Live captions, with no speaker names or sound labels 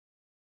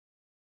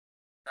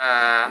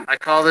I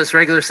call this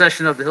regular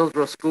session of the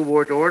Hillsboro School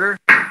Board to order.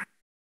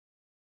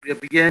 We'll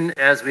begin,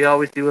 as we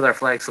always do, with our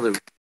flag salute.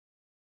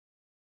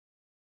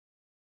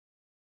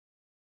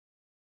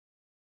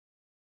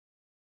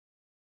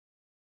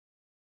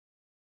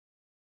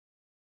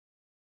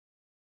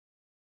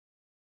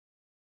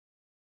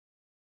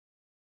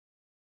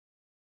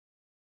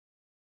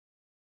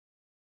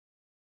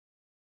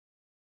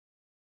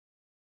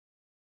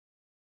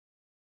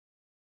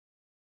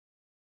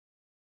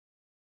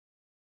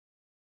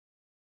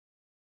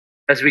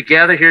 As we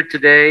gather here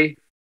today,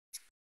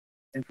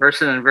 in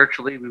person and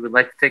virtually, we would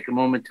like to take a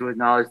moment to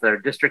acknowledge that our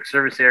district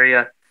service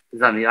area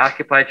is on the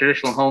occupied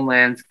traditional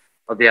homelands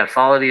of the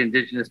Atfality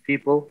indigenous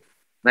people,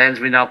 lands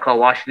we now call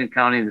Washington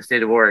County in the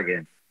state of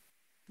Oregon.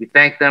 We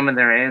thank them and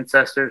their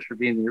ancestors for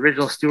being the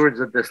original stewards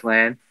of this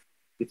land.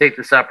 We take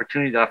this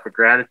opportunity to offer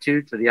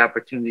gratitude for the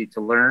opportunity to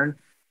learn,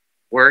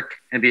 work,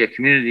 and be a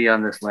community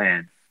on this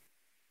land.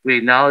 We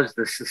acknowledge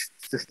the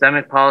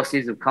systemic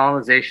policies of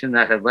colonization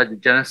that have led to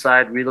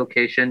genocide,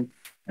 relocation,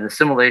 and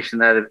assimilation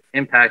that have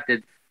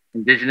impacted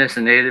Indigenous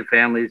and Native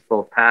families,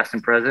 both past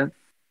and present,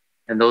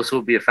 and those who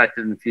will be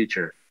affected in the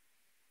future.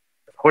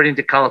 According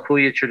to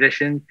Kalapuya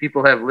tradition,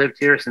 people have lived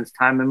here since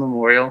time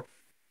immemorial.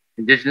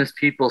 Indigenous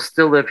people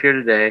still live here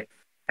today,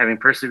 having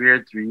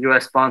persevered through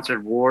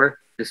US-sponsored war,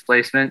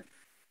 displacement,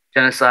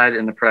 genocide,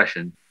 and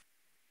oppression.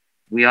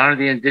 We honor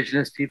the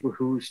Indigenous people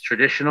whose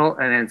traditional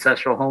and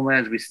ancestral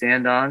homelands we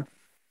stand on,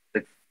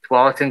 the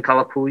Tualatin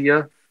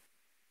Kalapuya,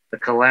 the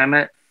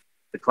Willamette,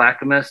 the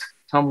Clackamas,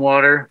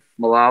 Tumwater,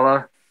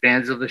 Malala,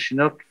 bands of the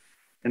Chinook,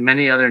 and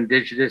many other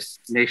indigenous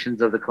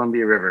nations of the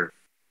Columbia River.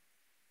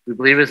 We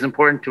believe it is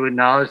important to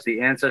acknowledge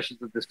the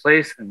ancestors of this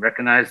place and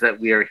recognize that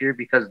we are here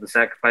because of the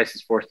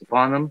sacrifices forced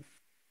upon them.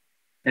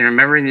 In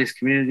remembering these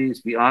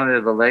communities, we honor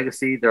the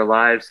legacy, their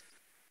lives,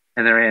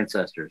 and their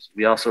ancestors.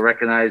 We also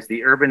recognize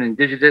the urban,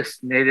 indigenous,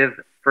 native,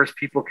 First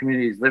People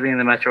communities living in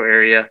the metro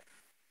area,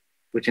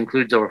 which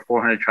includes over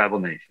 400 tribal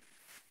nations.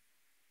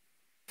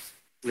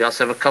 We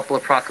also have a couple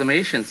of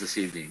proclamations this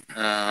evening,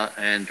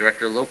 and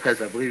Director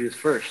Lopez, I believe, is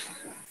first.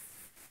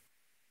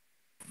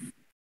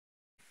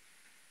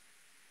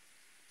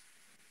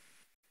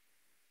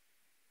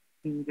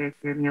 Can you guys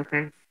hear me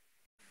okay?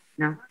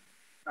 No?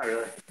 Not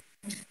really.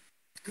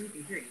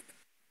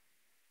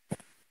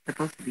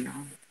 Supposed to be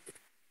on.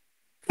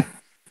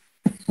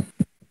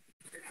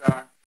 It's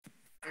on.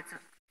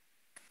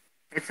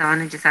 It's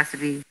on. It just has to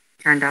be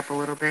turned up a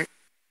little bit.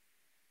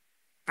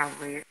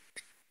 Probably.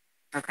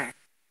 Okay.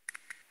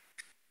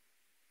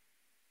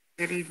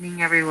 Good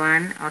evening,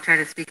 everyone. I'll try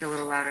to speak a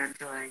little louder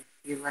until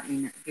you let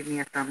me give me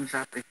a thumbs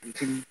up if you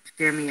can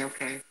hear me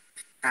okay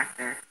back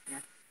there. Yeah.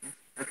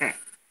 Okay.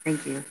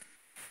 Thank you.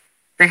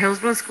 The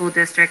Hillsboro School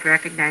District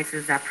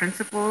recognizes that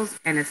principals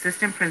and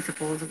assistant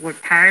principals work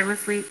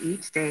tirelessly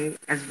each day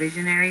as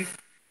visionaries,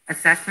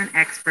 assessment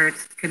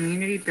experts,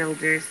 community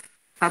builders,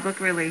 public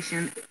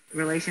relations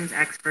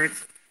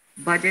experts,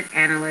 budget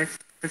analysts,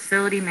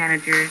 facility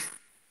managers,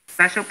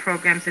 special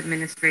programs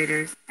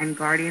administrators, and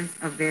guardians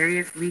of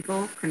various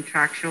legal,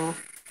 contractual,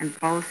 and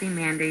policy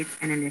mandates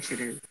and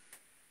initiatives.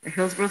 The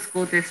Hillsboro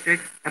School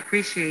District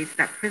appreciates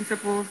that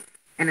principals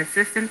and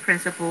assistant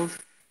principals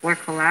work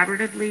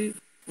collaboratively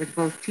with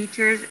both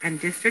teachers and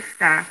district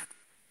staff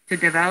to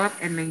develop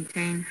and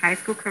maintain high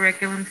school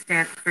curriculum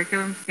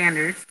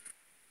standards,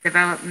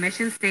 develop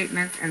mission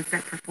statements, and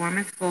set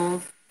performance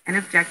goals and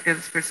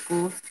objectives for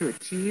schools to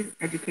achieve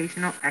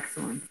educational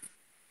excellence.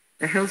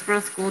 The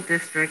Hillsboro School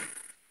District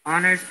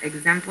honors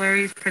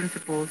exemplary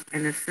principals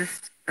and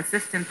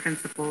assistant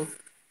principals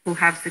who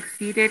have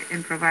succeeded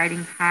in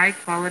providing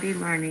high-quality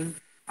learning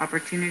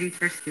opportunities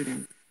for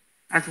students,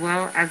 as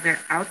well as their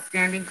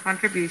outstanding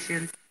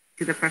contributions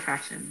to the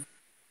profession.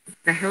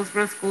 The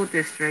Hillsboro School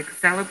District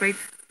celebrates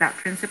that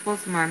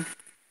Principals Month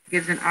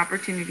gives an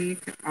opportunity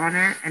to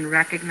honor and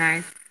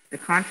recognize the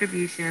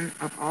contribution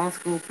of all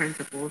school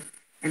principals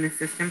and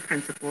assistant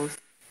principals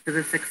to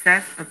the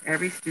success of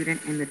every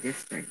student in the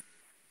district.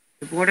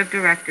 The Board of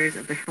Directors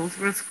of the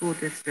Hillsboro School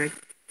District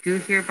do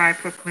hereby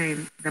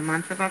proclaim the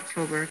month of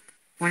October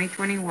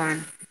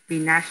 2021 be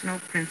National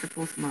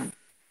Principals Month.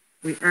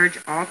 We urge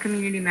all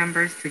community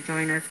members to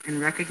join us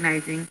in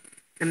recognizing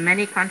the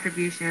many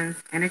contributions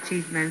and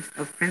achievements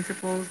of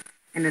principals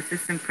and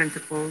assistant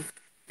principals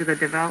to the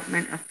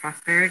development of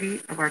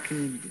prosperity of our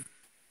community.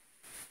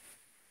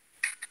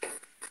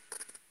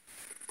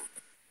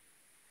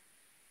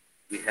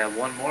 We have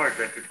one more,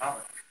 Director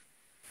Thomas.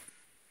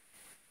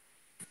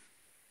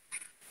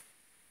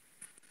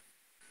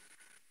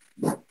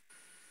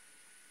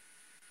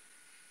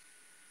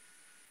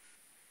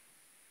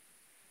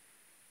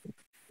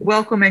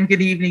 Welcome and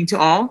good evening to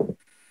all.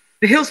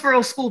 The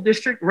Hillsboro School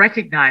District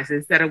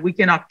recognizes that a week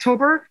in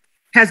October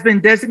has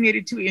been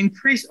designated to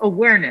increase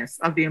awareness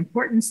of the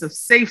importance of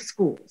safe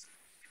schools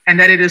and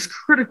that it is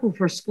critical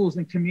for schools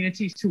and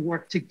communities to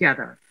work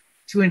together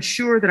to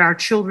ensure that our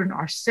children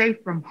are safe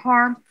from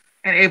harm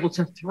and able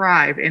to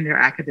thrive in their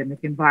academic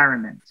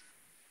environment.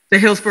 The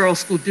Hillsboro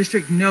School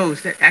District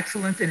knows that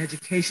excellence in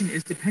education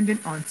is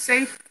dependent on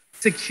safe,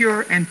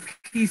 secure, and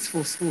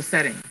peaceful school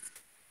settings.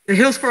 The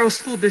Hillsboro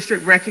School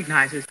District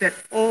recognizes that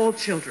all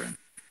children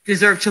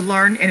deserve to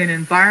learn in an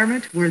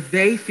environment where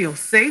they feel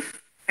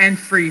safe and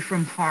free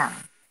from harm.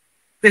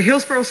 The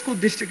Hillsboro School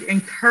District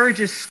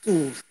encourages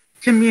schools,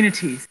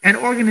 communities, and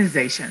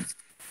organizations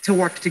to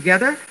work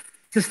together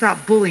to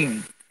stop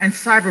bullying and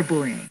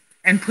cyberbullying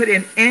and put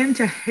an end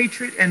to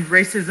hatred and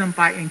racism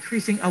by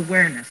increasing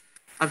awareness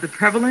of the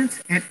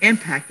prevalence and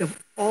impact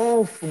of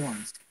all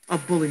forms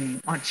of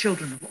bullying on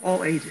children of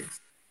all ages.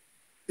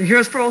 The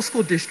Hillsboro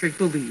School District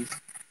believes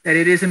that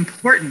it is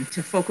important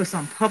to focus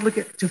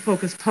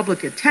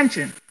public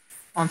attention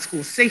on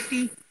school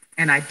safety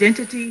and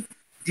identity,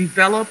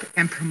 develop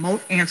and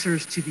promote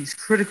answers to these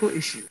critical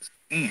issues,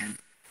 and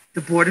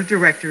the Board of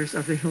Directors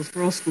of the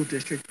Hillsboro School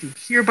District do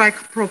hereby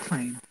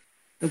proclaim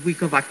the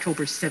week of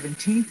October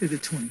 17th through the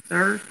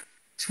 23rd,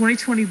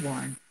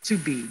 2021 to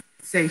be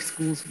Safe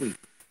Schools Week.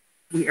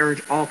 We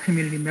urge all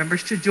community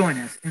members to join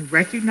us in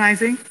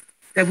recognizing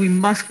that we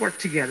must work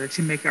together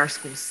to make our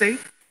schools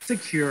safe,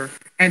 secure,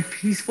 and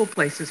peaceful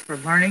places for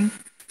learning,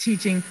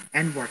 teaching,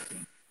 and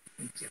working.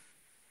 Thank you.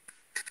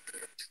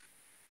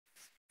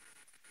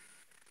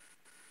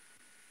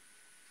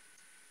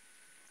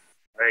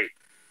 Great.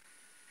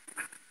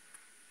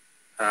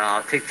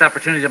 I'll take this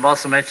opportunity to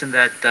also mention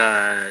that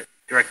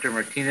Director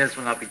Martinez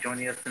will not be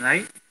joining us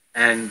tonight.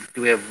 And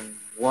do we have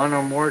one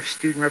or more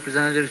student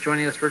representatives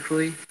joining us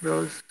virtually,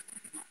 Rose?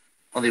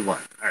 Only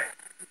one. All right.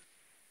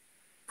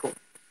 Cool.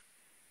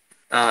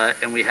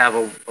 And we have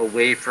a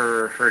way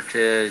for her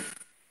to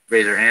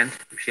raise her hand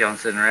if she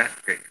wants to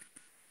interact. Great.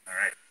 All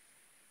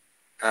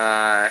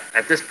right.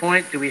 At this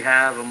point, do we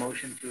have a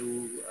motion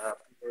to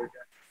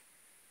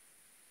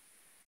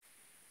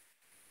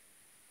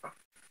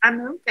I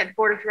move that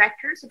Board of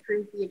Directors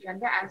approve the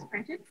agenda as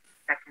printed.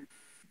 Second.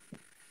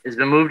 It's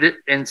been moved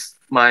in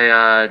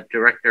by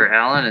Director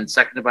Allen and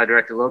seconded by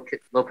Director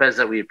Lopez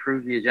that we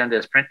approve the agenda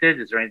as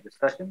printed. Is there any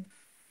discussion?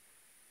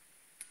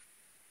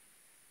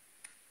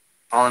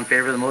 All in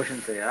favor of the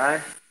motion, say aye.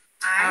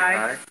 Aye.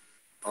 Aye.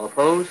 All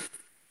opposed?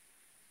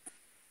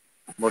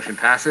 Motion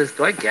passes.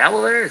 Do I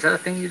gavel there? Is that a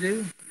thing you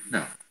do? No.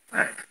 All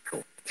right,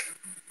 cool.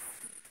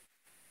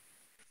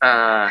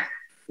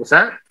 What's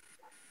that?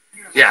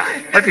 Yeah,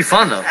 might be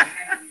fun though.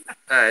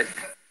 All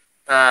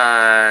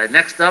right.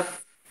 Next up,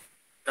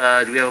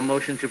 do we have a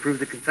motion to approve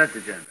the consent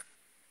agenda?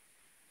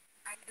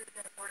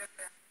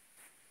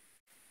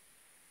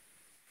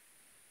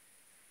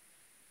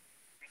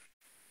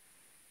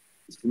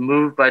 It's been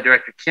moved by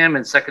Director Kim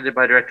and seconded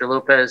by Director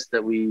Lopez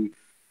that we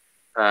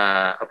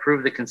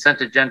approve the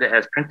consent agenda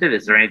as printed.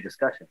 Is there any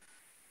discussion?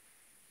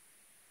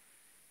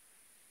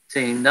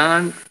 Seeing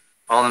none,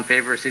 all in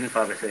favor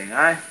signify by saying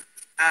aye.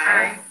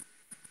 Aye.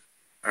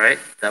 All right,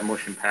 that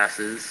motion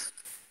passes.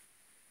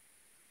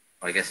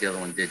 Well, I guess the other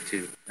one did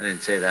too. I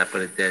didn't say that,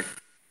 but it did.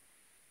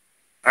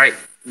 All right,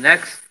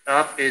 next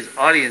up is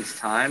audience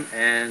time,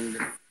 and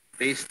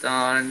based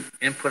on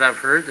input I've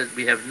heard that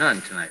we have none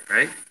tonight,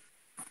 right?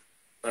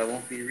 But I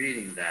won't be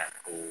reading that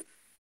whole.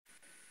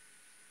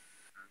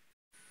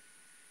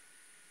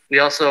 We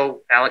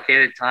also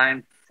allocated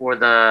time for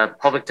the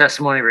public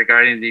testimony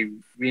regarding the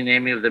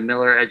renaming of the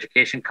Miller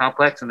Education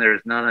Complex, and there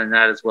is none on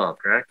that as well,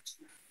 correct?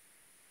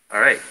 All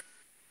right.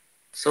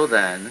 So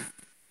then,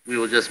 we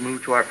will just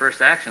move to our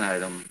first action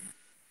item,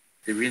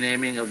 the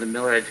renaming of the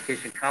Miller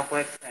Education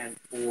Complex. And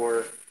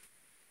for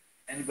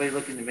anybody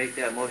looking to make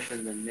that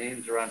motion, the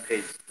names are on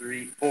page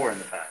 4 in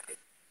the packet.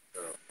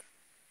 So.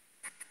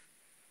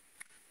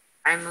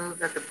 I move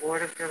that the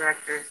Board of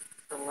Directors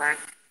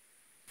select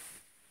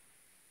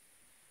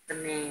the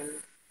names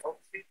Oak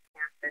Street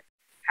Campus,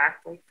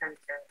 Pathway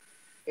Center,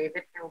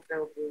 David Hill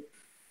Building,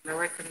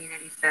 Miller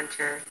Community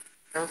Center,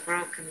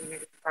 Hillsboro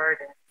Community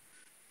Garden,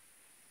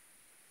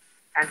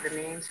 as the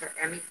names for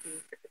MECs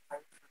to be placed on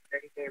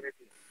 30-day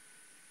review.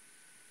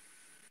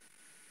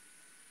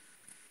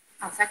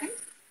 I'll second.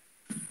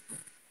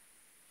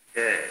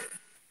 Okay.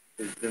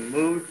 It's been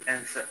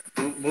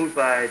moved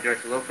by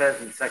Director Lopez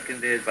and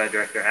seconded by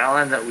Director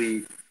Allen that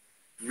we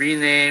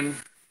rename,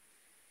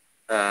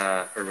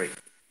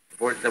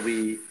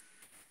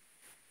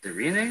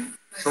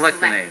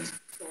 Select the names.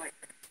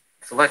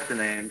 Select the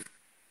names.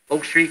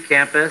 Oak Street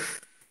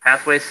Campus,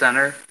 Pathway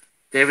Center,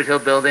 David Hill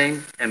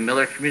Building, and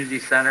Miller Community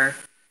Center,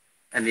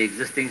 and the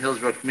existing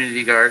Hillsboro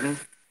Community Garden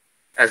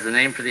as the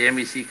name for the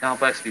MEC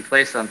complex to be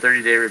placed on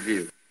 30-day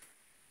review. Is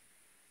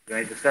there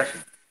any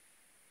discussion?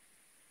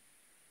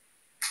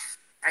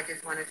 I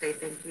just want to say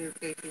thank you,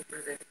 Casey, for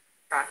this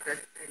process.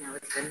 I know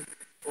it's been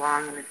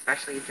long, and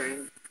especially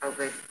during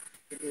COVID,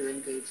 to do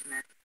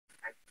engagement.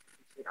 I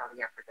appreciate all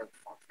the effort of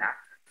all staff.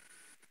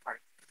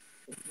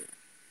 Thank you.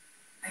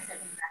 I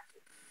second that.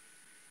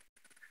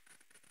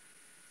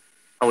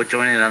 I would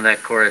join in on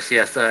that chorus.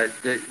 Yes,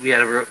 we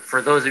had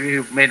for those of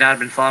you who may not have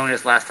been following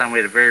us last time, we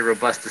had a very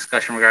robust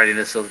discussion regarding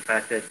this. So the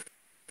fact that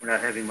we're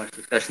not having much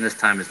discussion this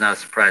time is not a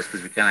surprise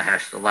because we kind of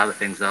hashed a lot of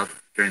things out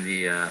during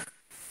the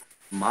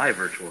my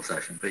virtual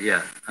session. But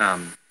yeah,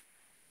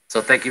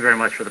 so thank you very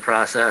much for the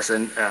process,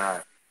 and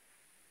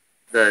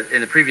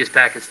in the previous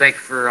packets, thank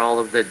you for all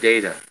of the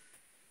data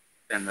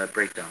and the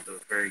breakdown. So it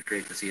was very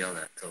great to see all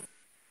that. So,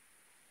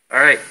 all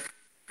right.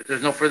 If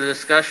there's no further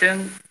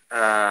discussion,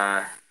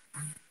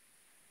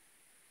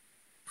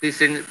 please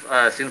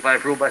signify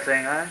approval by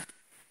saying aye.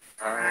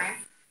 Aye.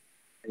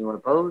 Anyone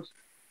opposed?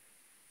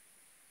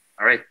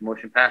 All right, the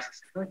motion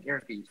passes. I feel like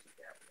Erica used to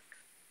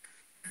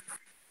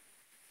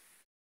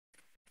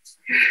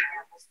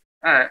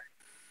All right.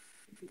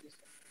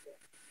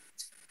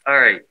 All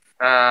right.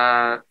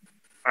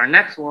 Our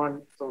next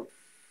one. So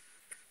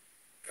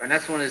our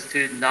next one is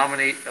to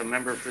nominate a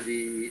member for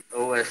the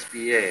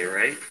OSBA,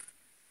 right?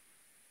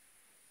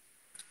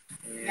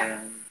 And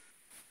Yeah.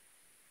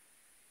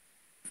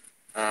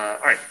 All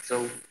right.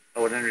 So I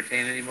would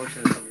entertain any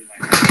motion that somebody might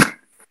have.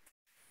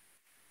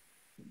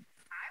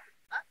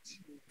 Up to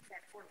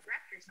that board of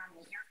directors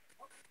nominate Erica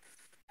Lopez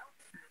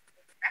for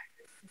the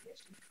director's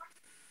position.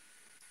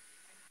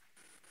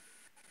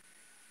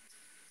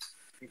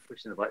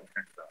 Pushing the button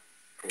turns off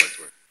for what's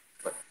worth.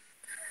 But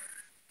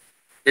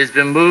it's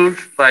been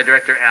moved by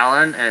Director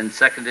Allen and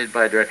seconded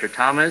by Director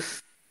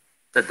Thomas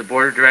that the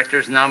Board of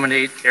Directors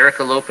nominate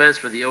Erica Lopez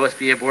for the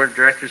OSBA Board of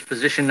Directors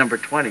position number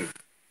 20. Is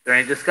there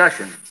any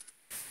discussion?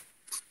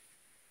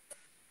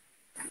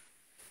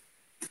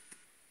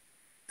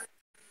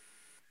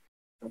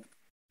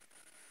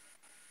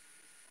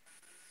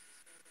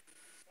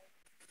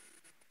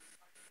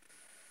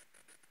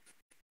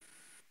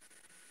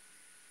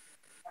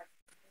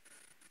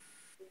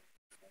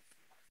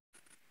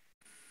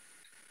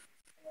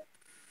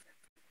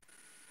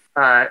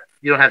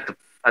 You don't have to.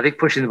 I think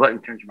pushing the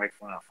button turns your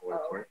microphone off.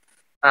 For it.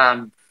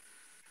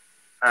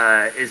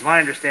 Is my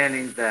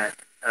understanding that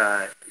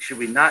should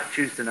we not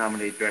choose to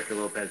nominate Director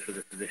Lopez for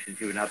this position,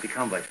 she would not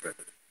become Vice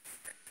President.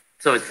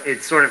 So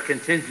it's sort of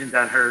contingent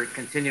on her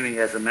continuing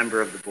as a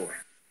member of the board.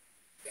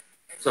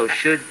 So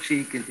should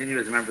she continue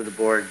as a member of the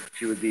board,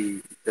 she would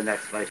be the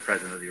next Vice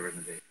President of the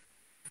organization.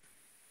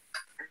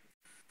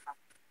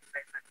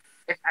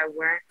 If I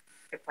weren't,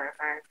 to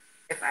clarify,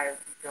 if I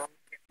don't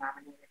get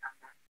nominated on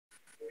that,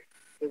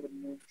 it would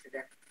move to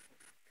them.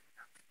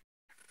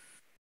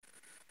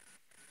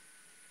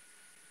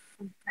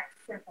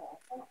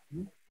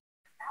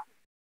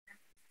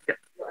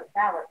 A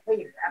ballot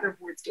later, other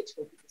boards get to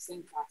go through the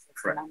same process.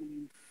 Correct.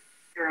 Nominate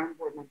their own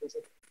board members.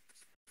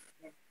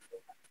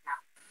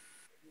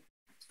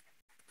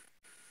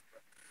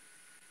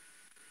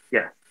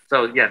 Yeah.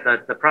 So yeah,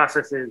 the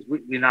process is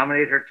we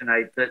nominate her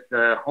tonight. That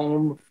the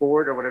home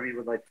board or whatever you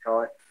would like to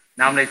call it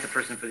nominates a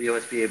person for the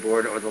OSBA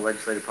board or the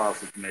Legislative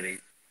Policy Committee,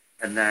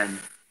 and then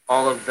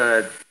all of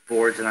the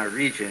boards in our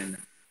region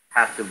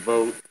have to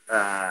vote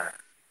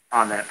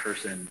on that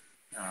person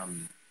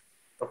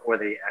before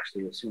they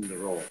actually assume the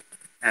role.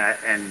 I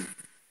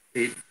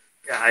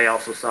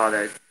also saw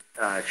that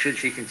should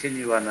she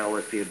continue on the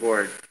OSBA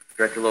board,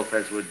 Director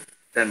Lopez would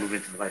then move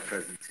into the vice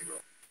presidency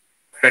role.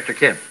 Director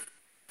Kim.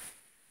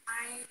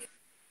 I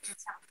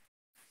just have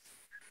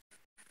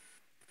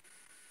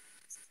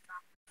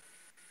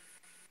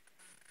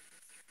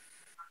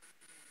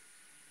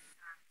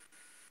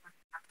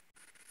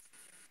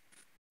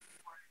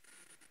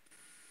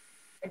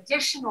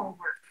additional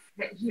work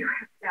that you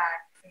have done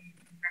in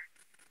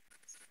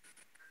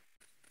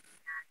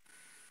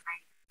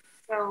I'm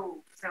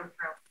so thrilled.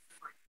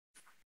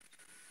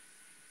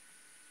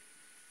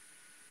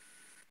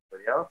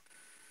 Anybody else?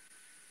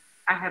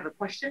 I have a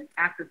question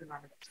after the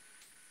nomination.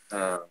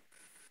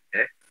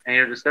 Okay. Any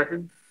other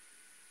discussion?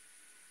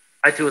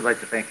 I too would like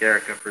to thank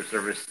Erica for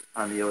service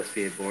on the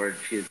OSBA board.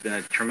 She has been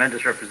a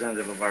tremendous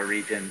representative of our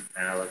region,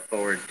 and I look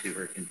forward to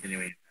her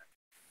continuing.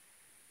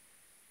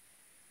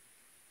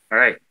 All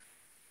right.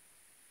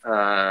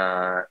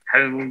 I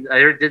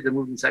already did the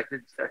move and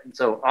second discussion.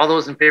 So all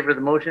those in favor of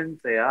the motion,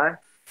 say aye.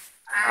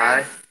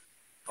 Aye.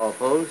 All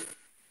opposed?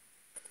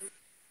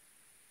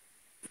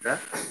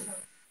 Okay.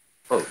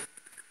 Opposed.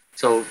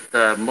 So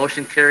the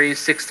motion carries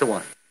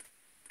 6-1.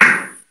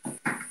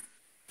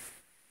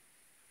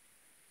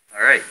 All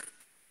right.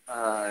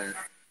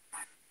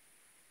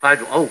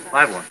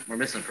 5-1. We're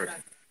missing a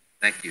person.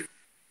 Thank you.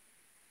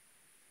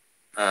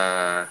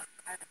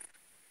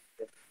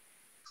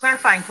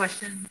 Clarifying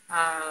question.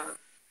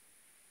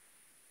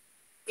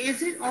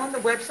 Is it on the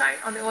website,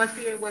 on the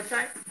OSBA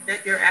website,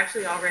 that you're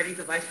actually already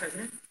the vice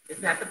president? Is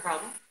that the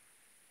problem?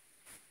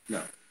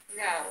 No.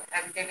 No,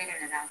 they made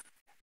an announcement.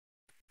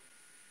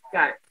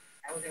 Got it.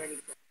 I was already.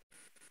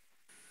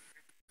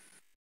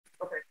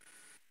 Okay.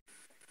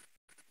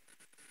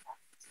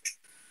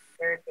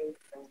 Third base,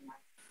 so my.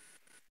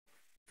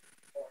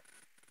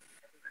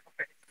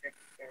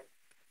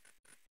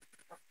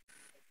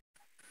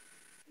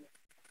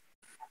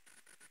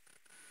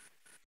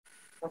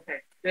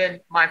 Okay.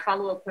 Then my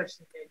follow-up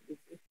question then is,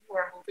 if you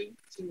are moving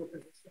to a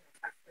position of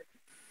vice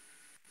president,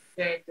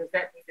 then does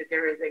that mean that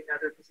there is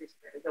another position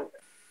that is open?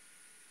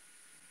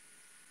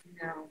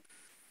 No.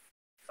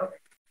 Okay.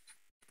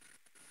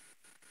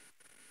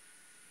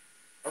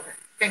 Okay.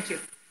 Thank you.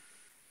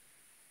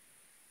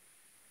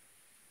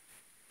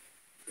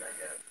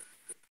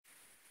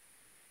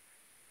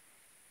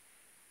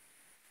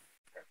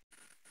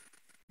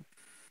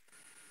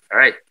 All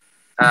right.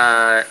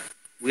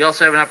 We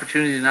also have an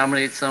opportunity to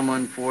nominate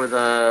someone for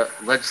the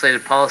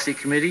Legislative Policy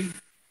Committee.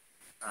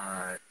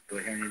 Do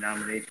I hear any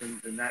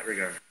nominations in that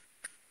regard?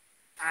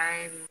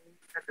 I move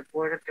that the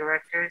Board of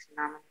Directors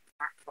nominate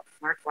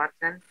Mark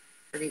Watson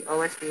for the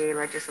OSBA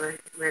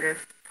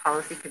Legislative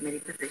Policy Committee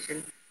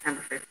position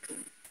number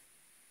 15.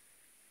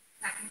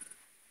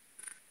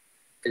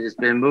 It has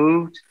been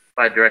moved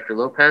by Director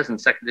Lopez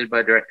and seconded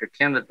by Director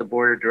Kim that the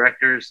Board of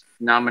Directors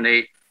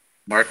nominate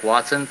Mark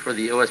Watson for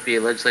the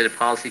OSBA Legislative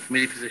Policy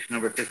Committee position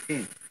number 15.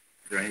 Is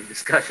there any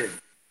discussion?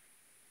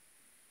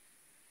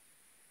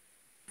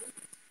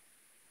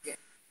 Okay.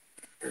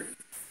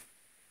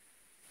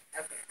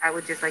 I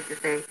would just like to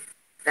say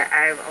that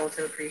I've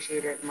also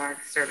appreciated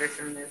Mark's service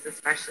in this,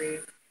 especially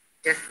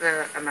just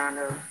the amount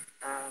of,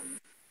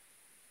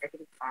 I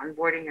think,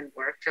 onboarding and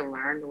work to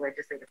learn the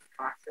legislative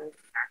process,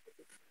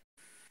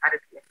 how to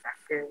be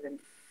effective. And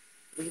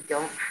we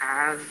don't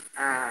have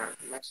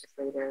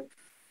legislative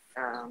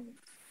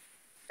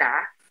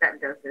staff that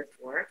does this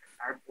work.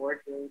 Our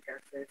board really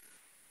does this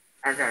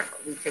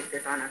we take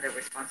this on as a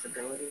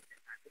responsibility to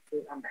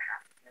advocate on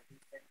behalf of our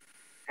region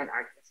and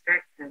our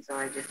district. And so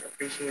I just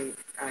appreciate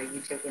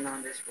you taking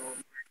on this role,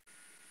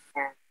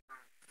 and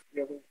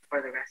really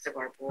for the rest of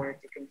our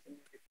board to continue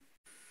to be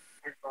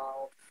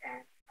involved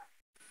and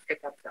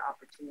pick up the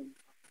opportunity to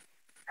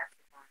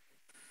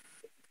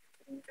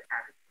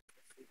advocate for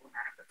this legal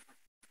matter.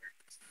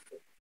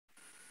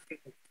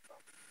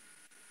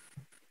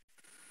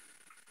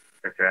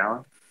 Dr.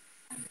 Allen?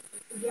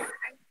 Yeah,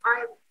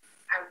 I would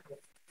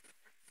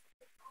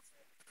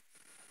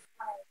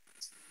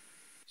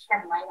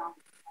shed light on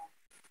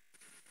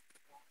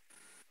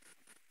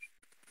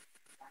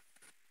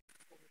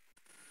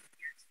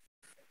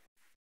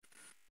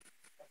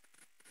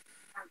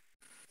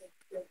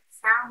it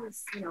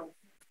sounds,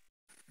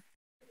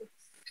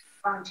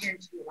 volunteering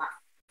to do a lot.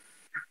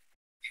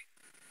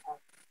 I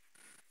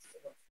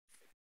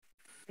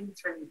think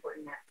it's really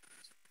important that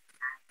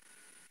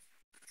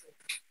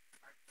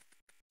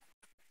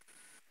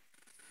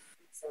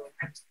so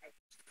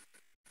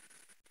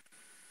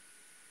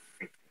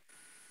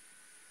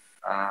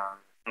I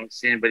don't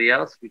see anybody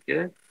else. We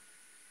good?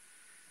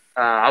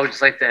 I would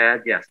just like to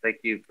add, yes, thank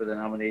you for the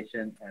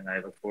nomination, and I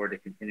look forward to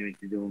continuing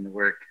to doing the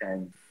work.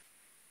 And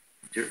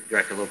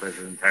Director Lopez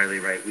is entirely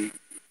right.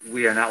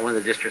 We are not one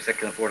of the districts that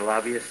can afford a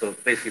lobbyist, so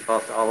it basically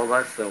falls to all of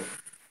us. So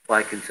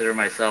I consider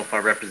myself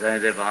our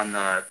representative on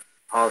the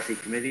policy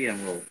committee,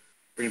 and we'll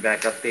bring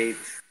back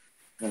updates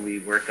when we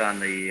work on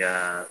the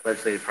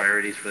legislative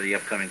priorities for the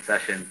upcoming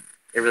session.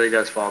 It really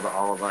does fall to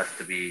all of us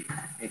to be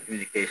in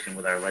communication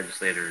with our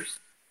legislators,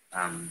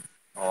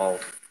 all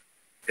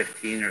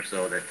 15 or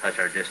so that touch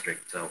our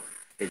district. So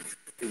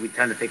we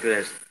tend to think of it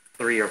as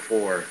 3 or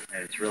 4,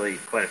 and it's really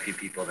quite a few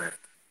people that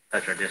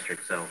touch our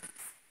district. So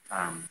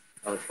I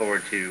look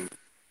forward to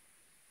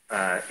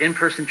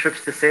in-person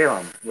trips to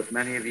Salem with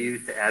many of you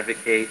to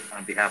advocate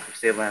on behalf of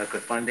Salem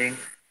Adequate Funding.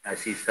 I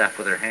see staff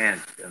with their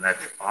hands, and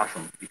that's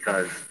awesome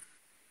because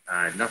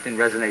nothing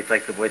resonates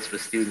like the voice of a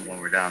student when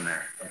we're down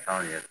there. I'm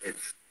telling you,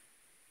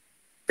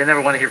 they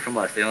never want to hear from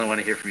us. They only want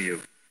to hear from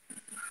you.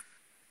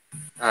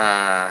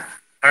 All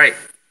right.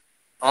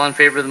 All in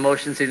favor of the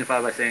motion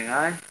signify by saying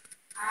aye.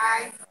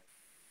 Aye.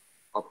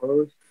 All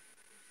opposed?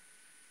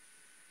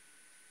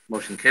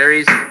 Motion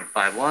carries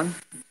 5-1.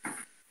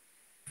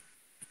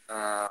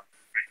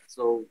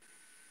 So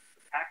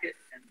the packet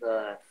and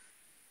the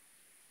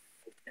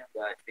agenda,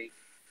 I think.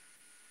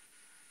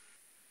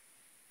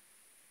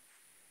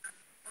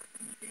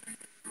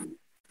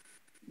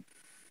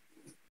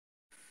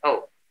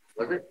 Oh,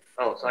 was it?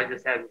 Oh, so I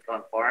just haven't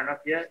gone far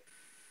enough yet?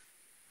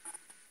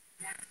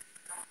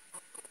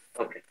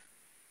 Okay.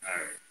 All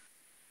right.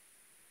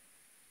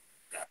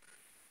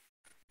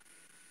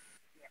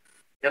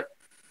 Yep.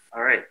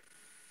 All right.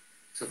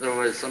 So there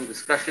was some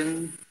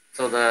discussion.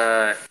 So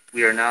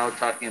we are now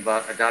talking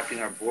about adopting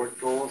our board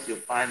goals. You'll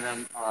find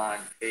them on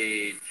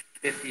page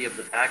 50 of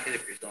the packet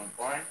if you're so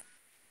inclined.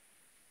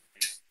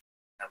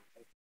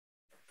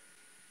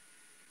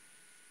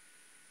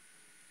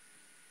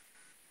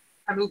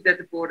 I move that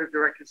the board of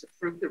directors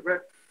approve that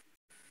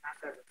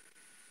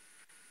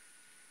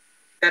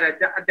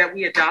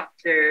we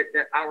adopt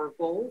our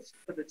goals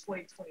for the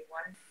 2021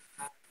 and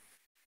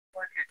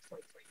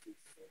 2022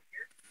 school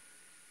year.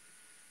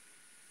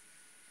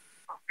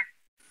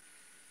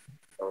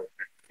 Oh,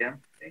 Kim?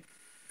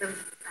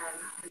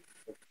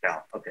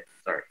 Okay,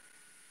 sorry.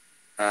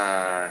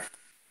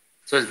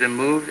 So it's been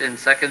moved and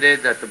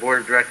seconded that the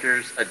board of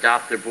directors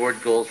adopt their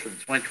board goals for the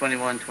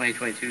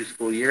 2021-2022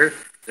 school year. Is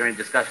there any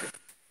discussion?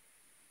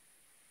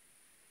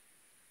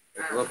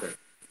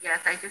 Yes,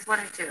 I just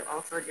wanted to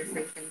also just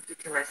say thank you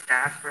to our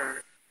staff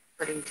for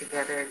putting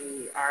together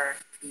the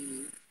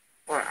RFP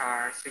for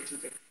our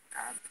strategic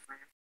plan.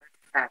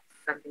 That's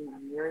something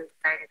I'm really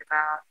excited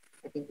about.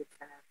 I think it's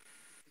going to be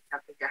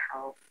something to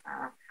help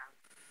have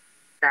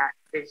that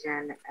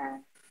vision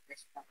and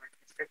mission of our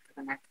district for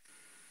the next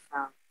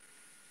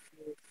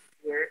few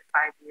years,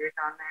 5 years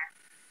on there.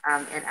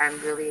 And I'm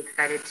really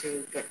excited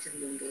to get to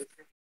the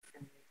engagement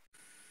and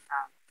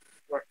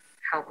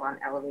help on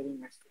elevating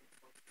their student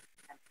voice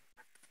and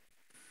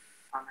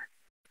comment.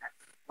 That's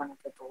one of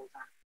the goals.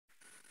 I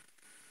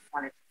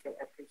wanted to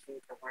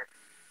appreciate the work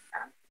to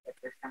get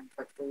this done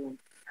quickly.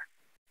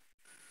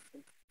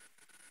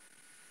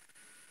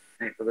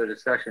 Any further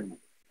discussion?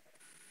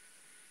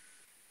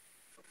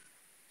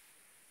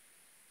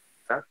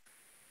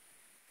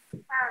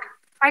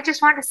 I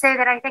just want to say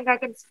that I think I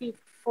can speak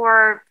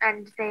for,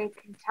 and they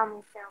can tell me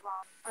if they're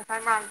wrong, or if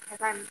I'm wrong, because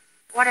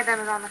one of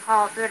them is on the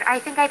call, but I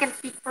think I can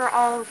speak for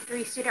all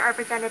 3 student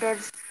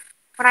representatives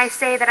when I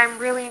say that I'm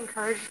really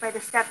encouraged by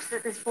the steps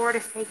that this board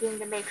is taking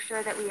to make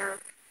sure that we are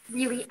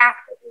really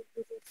actively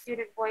using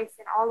student voice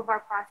in all of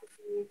our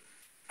processes,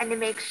 and to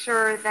make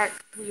sure that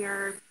we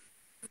are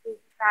making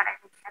that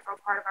an integral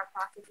part of our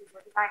processes.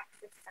 We're designing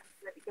systems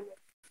so that we can make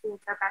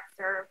students our best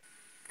served.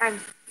 I'm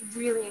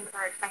really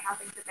encouraged by how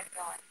things have been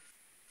going.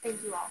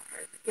 Thank you all for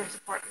your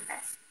support in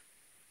this.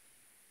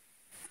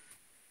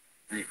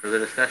 Any further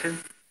discussion?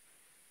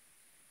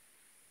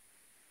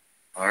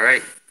 All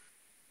right.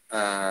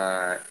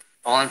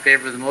 All in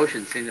favor of the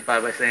motion signify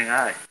by saying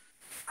aye.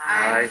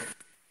 Aye.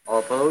 All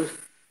opposed?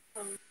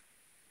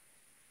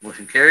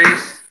 Motion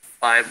carries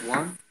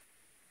 5-1.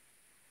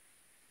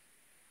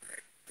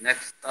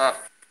 Next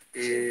up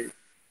is.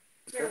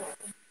 You're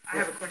welcome. I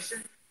have a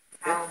question.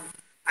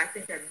 I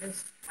think I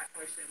missed my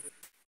question.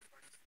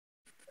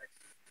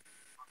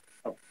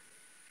 Oh,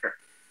 sure.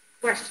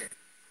 Question.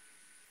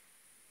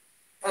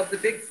 Of the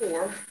big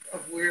 4,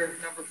 we're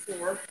number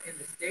 4 in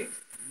the state,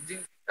 do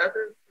the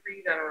other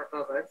 3 that are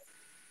above us,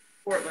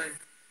 Portland,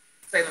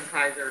 Salem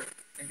Kaiser,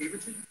 and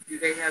Beaverton, do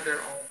they have their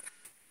own?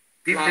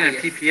 Beaverton and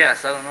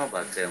PPS, I don't know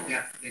about Salem.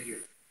 Yeah, they do.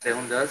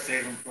 Salem does?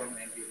 Salem,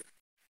 Portland, and Beaverton.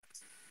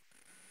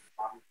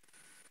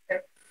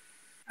 Okay.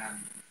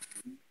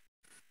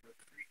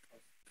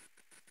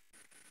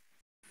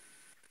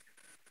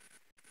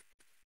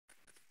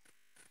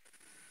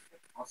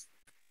 Also,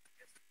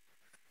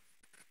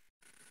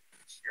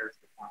 shares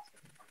the concept.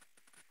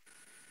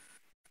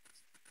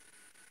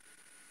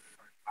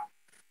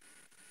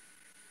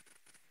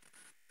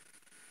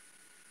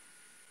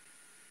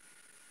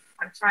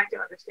 I'm trying to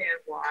understand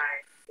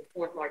why the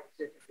 4th largest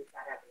district does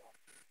not have a law.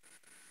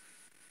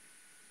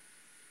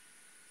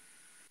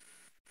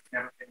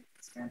 Never been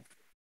extended.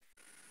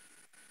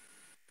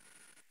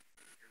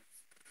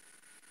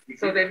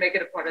 So they make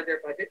it a part of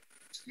their budget?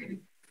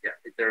 Yeah,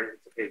 it's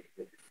okay.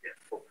 Yeah.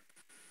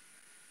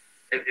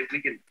 If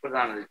we can put it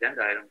on an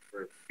agenda item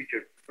for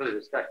future further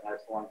discussion, I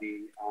just want to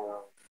be out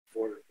of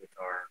order with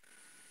our.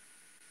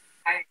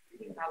 I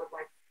would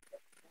like.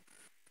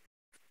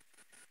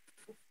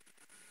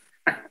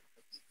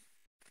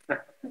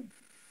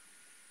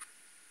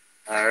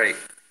 All right.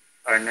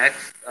 Our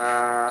next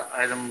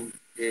item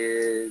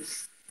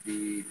is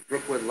the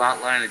Brookwood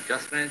lot line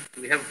adjustment.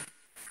 Do we have a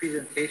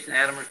presentation,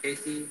 Adam or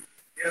Casey?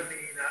 Yeah, me,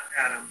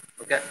 Adam.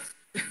 Okay.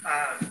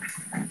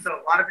 So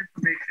a lot of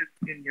information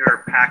in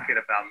your packet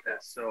about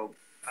this. So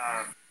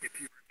if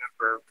you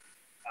remember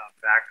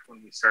back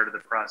when we started the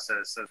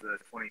process of the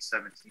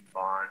 2017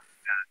 bond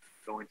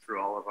and going through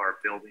all of our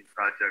building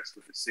projects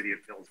with the city of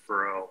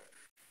Hillsboro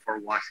or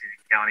Washington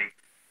County,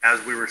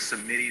 as we were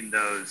submitting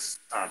those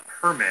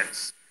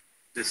permits,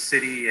 the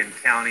city and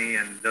county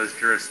and those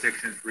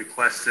jurisdictions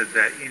requested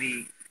that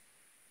any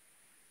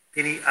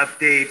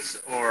updates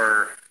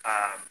or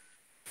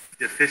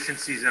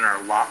deficiencies in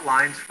our lot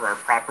lines for our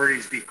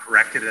properties be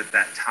corrected at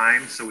that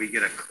time, so we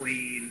get a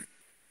clean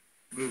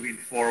moving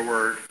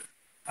forward.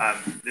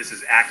 This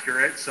is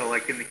accurate. So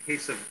like in the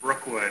case of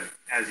Brookwood,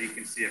 as you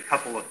can see, a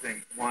couple of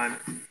things. One,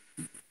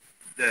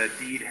 the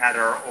deed had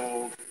our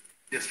old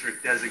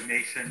district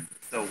designation.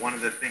 So one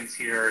of the things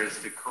here is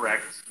to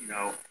correct,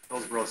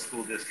 Hillsboro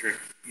School District,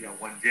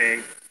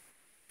 1J.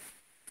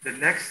 The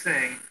next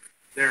thing,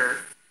 they're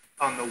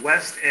on the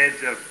west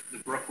edge of the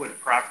Brookwood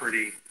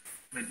property.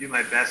 I'm going to do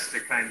my best to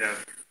kind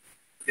of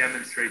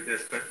demonstrate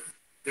this, but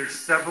there's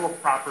several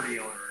property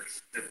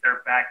owners that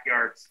their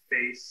backyards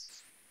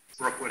face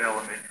Brookwood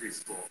Elementary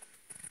School.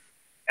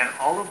 And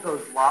all of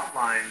those lot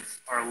lines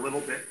are a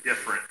little bit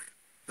different,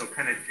 so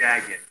kind of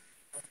jagged.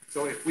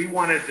 So if we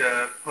wanted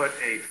to put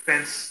a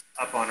fence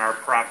up on our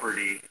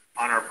property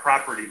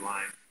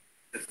line,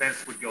 the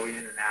fence would go in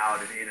and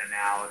out and in and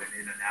out and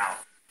in and out.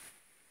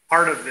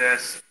 Part of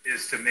this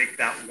is to make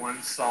that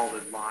one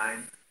solid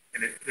line,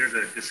 and there's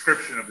a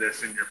description of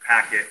this in your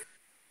packet,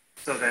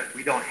 so that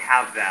we don't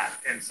have that.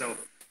 And so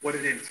what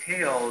it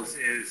entails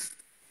is,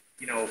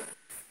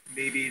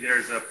 maybe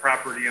there's a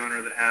property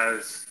owner that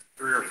has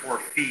 3 or 4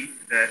 feet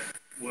that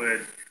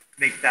would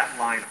make that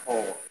line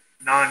whole.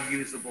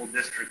 Non-usable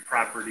district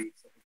property.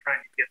 So we're trying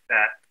to get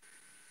that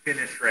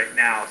finished right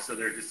now, so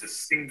there's just a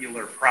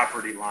singular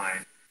property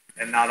line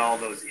and not all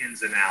those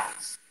ins and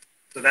outs.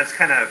 So that's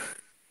kind of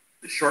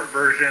the short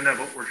version of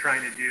what we're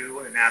trying to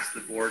do and ask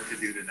the board to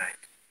do tonight.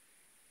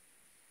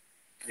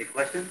 Any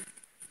questions?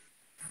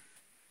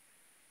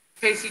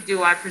 Casey,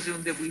 do I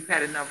presume that we've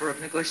had a number of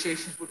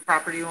negotiations with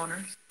property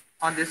owners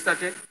on this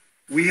subject?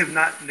 We have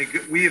not.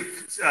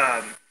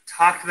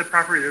 talked to the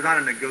property. There's not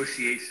a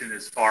negotiation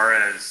as far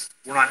as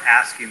we're not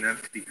asking them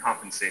to be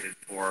compensated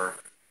for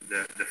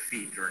the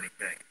feet or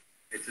anything.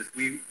 It's just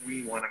we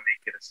want to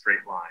make it a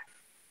straight line.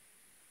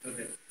 So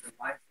the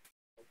line.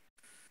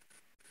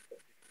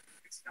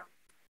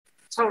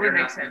 Totally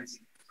makes sense.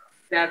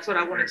 That's what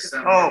I wanted to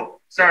know. Oh,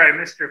 sorry, I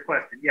missed your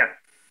question. Yeah,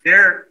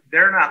 they're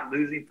not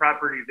losing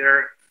property.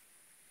 I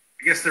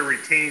guess they're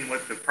retaining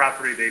what the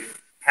property they've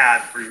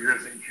had for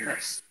years and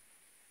years.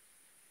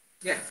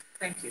 Yes,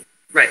 thank you.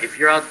 Right, if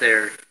you're out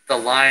there, the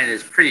line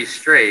is pretty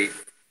straight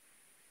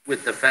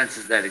with the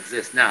fences that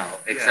exist now,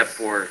 except Yes.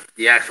 for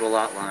the actual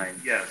lot line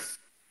Yes.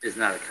 is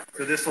not a So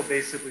cover. this will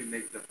basically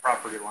make the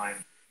property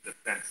line the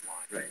fence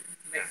line. Right.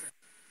 Makes sense.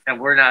 And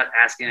we're not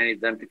asking any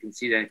of them to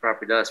concede any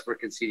property to us, we're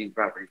conceding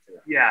property to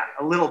them. Yeah,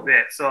 a little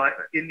bit. So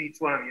in each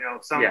one of them,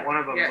 Yeah. one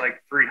of them's Yeah.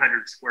 like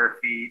 300 square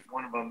feet,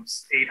 one of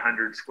them's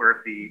 800 square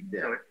feet.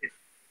 Yeah. So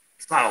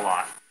it's not a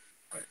lot.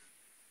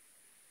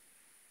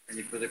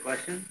 Any further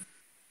questions?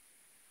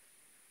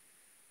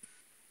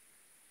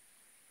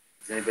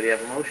 Does anybody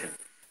have a motion?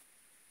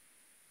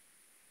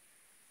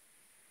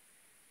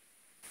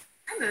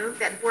 I move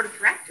that the Board of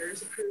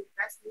Directors approve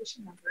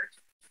resolution number to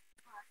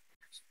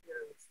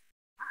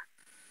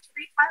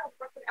refile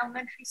Brookwood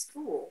Elementary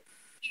School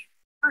in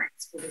current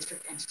school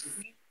district entities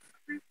name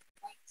approved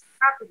claims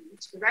property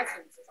to the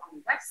residences on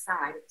the west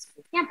side of the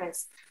school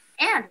campus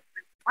and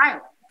approve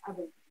filing of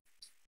a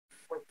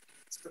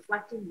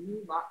reflecting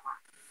new lot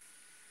lines.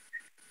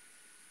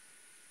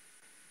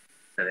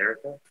 Is that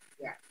Erica?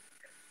 Yeah.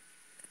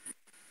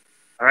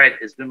 All right,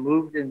 it's been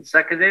moved and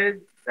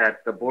seconded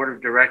that the Board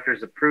of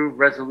Directors approve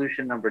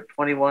resolution number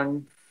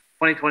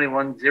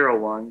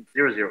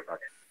 2021-01-00.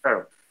 Okay, so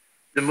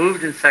it's been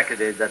moved and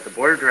seconded that the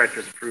Board of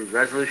Directors approve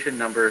resolution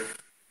number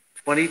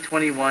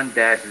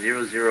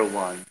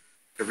 2021-001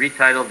 to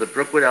retitle the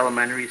Brookwood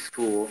Elementary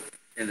School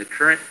in the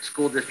current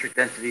school district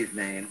entity's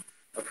name,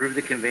 approve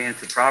the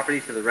conveyance of property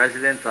to the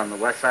residents on the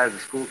west side of the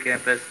school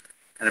campus,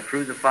 and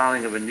approve the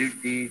filing of a new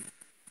deed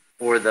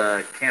for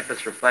the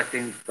campus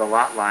reflecting the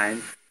lot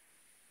lines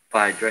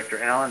by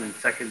Director Allen and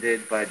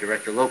seconded by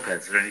Director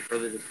Lopez. Is there any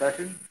further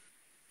discussion?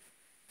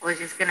 I was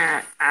just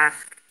gonna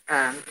ask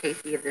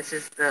Casey if this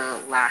is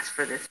the last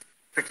for this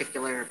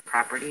particular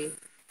property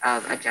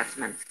of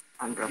adjustments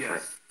on Brookwood.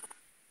 Yes.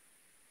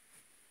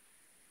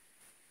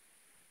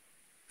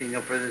 Seeing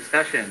no further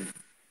discussion,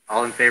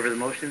 all in favor of the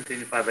motion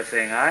signify by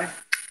saying aye.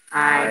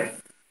 Aye.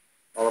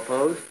 All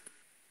opposed?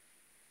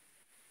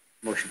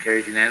 Motion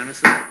carries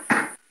unanimously.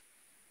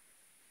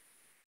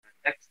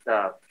 Next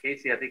up,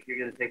 Casey, I think you're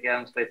going to take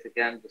Adam's place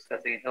again,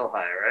 discussing Hill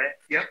High, right?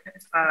 Yep.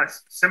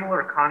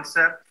 Similar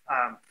concept.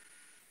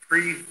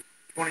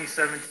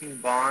 Pre-2017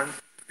 bond,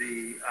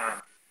 the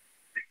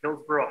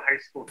Hillsboro High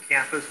School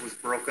campus was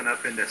broken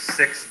up into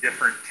 6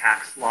 different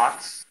tax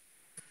lots.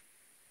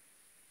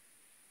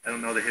 I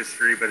don't know the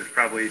history, but it's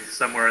probably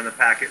somewhere in the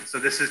packet. So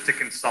this is to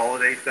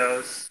consolidate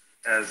those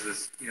as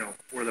this,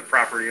 we're the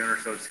property owner,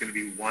 so it's going to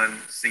be one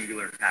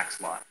singular tax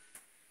lot.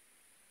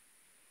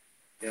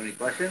 Do you have any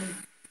questions?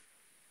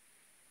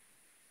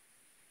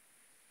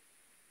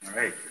 All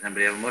right, does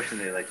anybody have a motion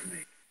they'd like to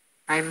make?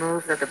 I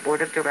move that the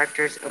Board of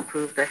Directors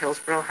approve the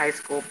Hillsboro High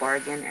School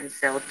bargain and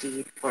sale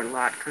deed for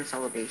lot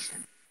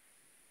consolidation.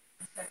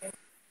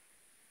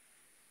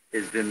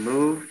 It's been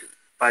moved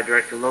by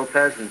Director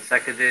Lopez and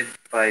seconded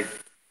by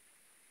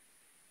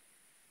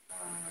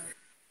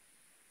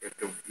it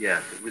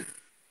was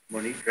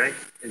Monique, right?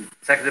 And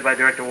seconded by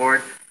Director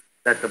Ward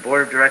that the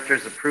Board of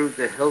Directors approve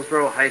the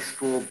Hillsboro High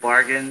School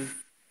bargain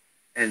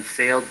and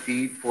sale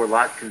deed for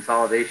lot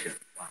consolidation.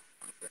 Wow.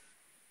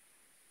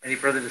 Any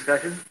further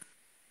discussion?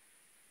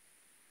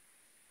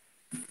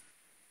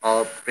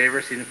 All in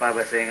favor signify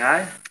by saying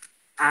aye.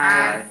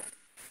 Aye.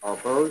 All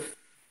opposed?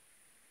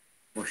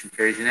 Motion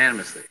carries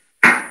unanimously.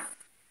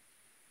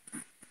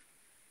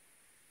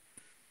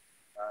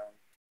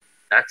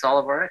 That's all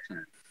of our action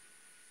items.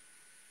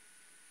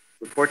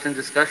 Reports and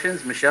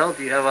discussions. Michelle,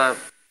 do you have a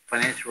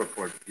financial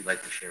report you'd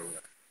like to share with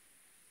us?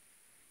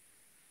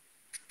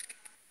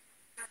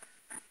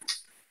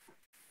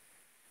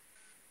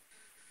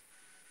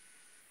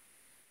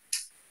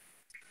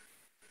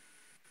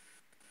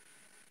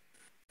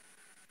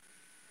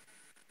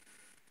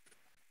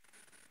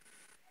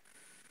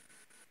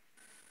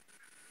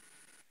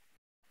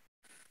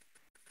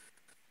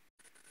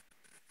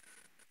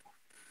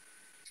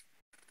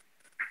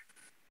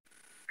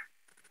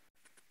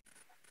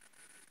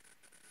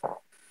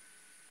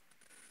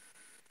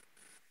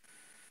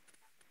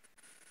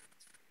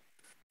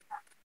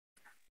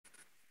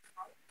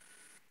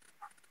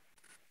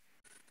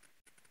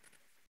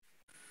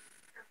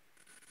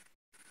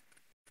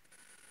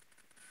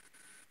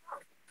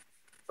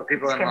 For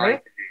people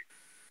online.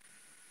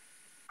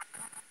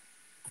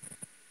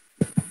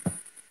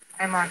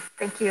 I'm on.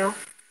 Thank you.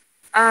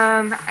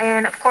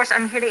 And of course,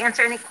 I'm here to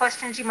answer any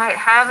questions you might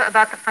have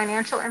about the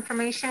financial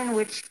information,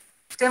 which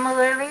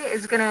similarly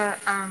is going to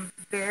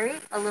vary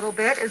a little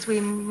bit as we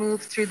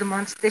move through the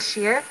months this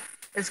year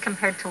as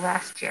compared to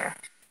last year.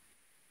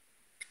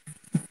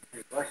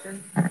 Any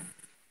questions?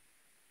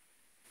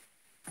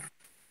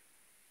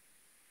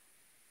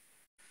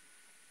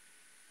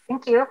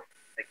 Thank you.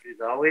 Thank you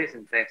as always,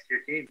 and thanks to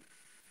your team.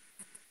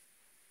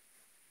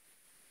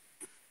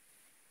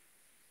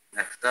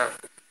 Next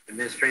up,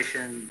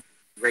 administration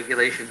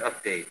regulation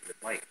update with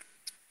Mike.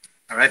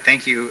 All right,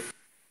 thank you.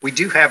 We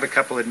do have a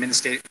couple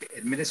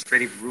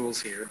administrative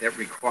rules here that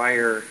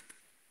require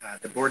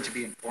the board to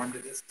be informed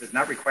of this. Does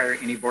not require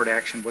any board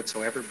action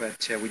whatsoever,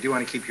 but we do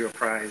want to keep you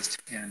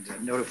apprised and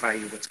notify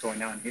you what's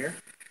going on here.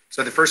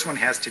 So the first one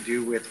has to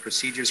do with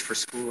procedures for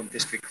school and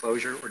district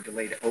closure or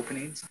delayed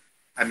openings.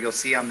 You'll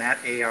see on that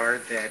AR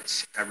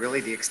that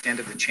really the extent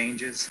of the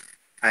changes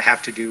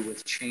have to do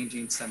with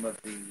changing some of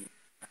the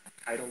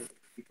titles of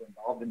people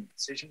involved in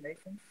decision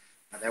making.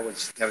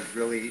 Those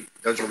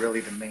are really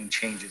the main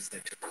changes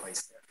that took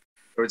place there.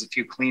 There was a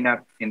few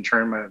cleanup in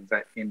terms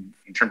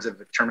of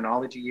the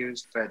terminology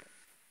used, but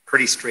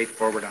pretty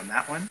straightforward on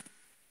that one.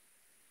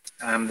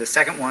 The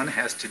second one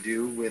has to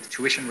do with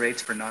tuition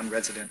rates for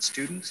non-resident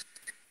students,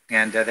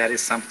 and that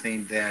is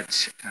something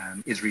that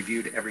is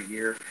reviewed every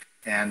year,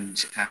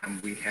 and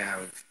we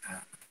have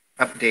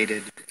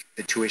updated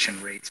the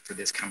tuition rates for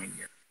this coming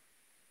year.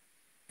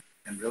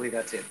 And really,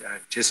 that's it.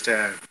 Just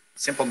a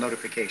simple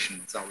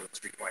notification is all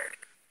that's required.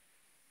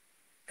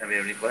 Do we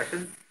have any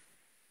questions?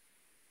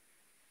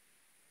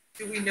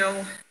 Do we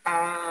know,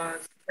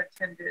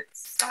 Superintendent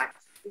Scott,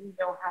 do we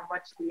know how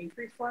much the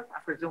increase was?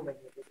 I'm presuming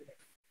it was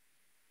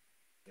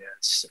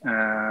Yes.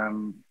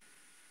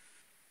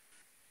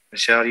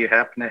 Michelle, do you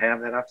happen to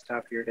have that off the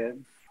top of your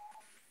head?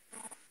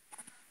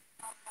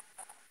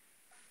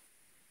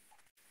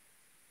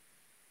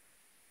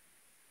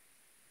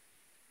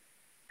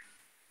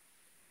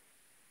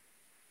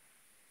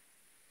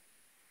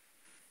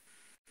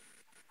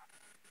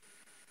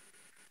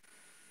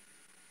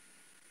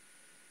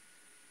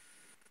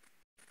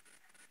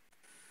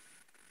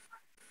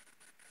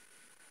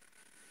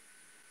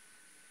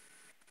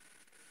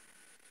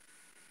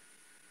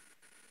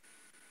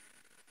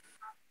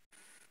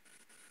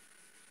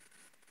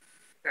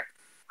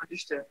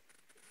 Understood.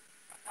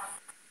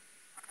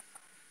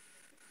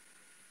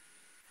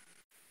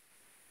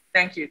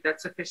 Thank you.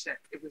 That's sufficient.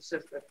 It was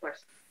just a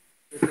question.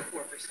 It was a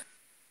 4%.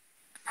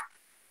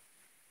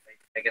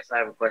 I guess I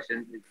have a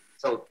question.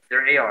 So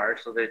they're AR,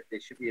 so they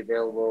should be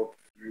available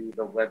through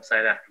the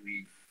website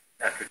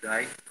after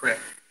tonight. Correct.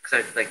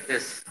 Because like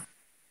this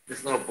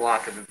little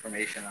block of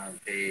information on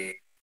page.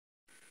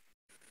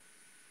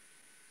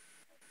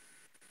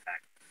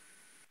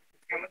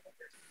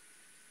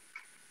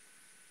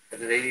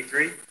 Is it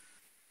 83?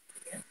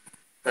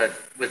 But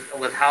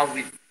with how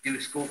we do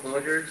school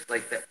closures,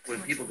 like that,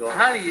 when people go,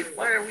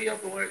 why are we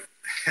open work?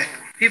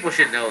 People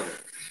should know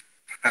this.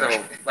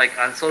 So, like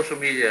on social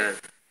media,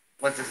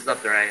 once this is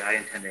up there, I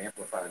intend to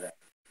amplify that.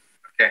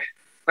 Okay.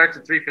 Starts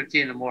at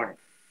 3:15 in the morning.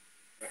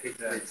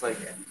 It's like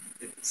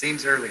it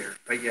seems earlier,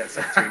 but yes.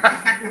 That's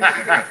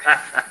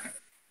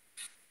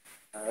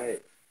all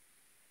right.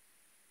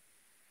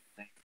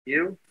 Thank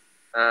you.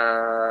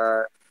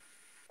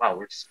 Wow,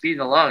 we're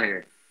speeding along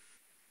here.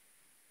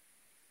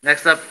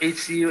 Next up,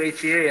 HCU,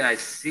 HEA, and I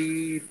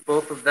see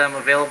both of them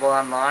available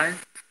online.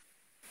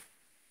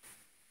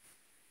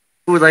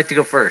 Who would like to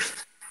go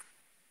first?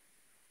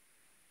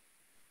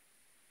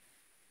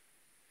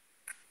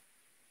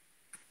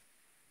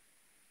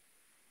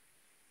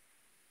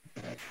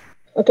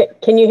 Okay,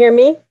 can you hear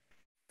me?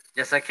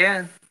 Yes, I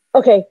can.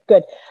 Okay,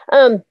 good.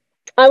 I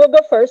will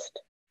go first.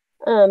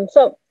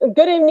 So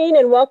good evening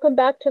and welcome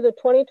back to the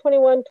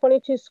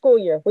 2021-22 school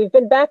year. We've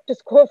been back to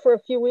school for a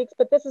few weeks,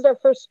 but this is our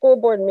first school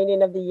board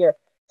meeting of the year.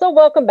 So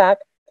welcome back.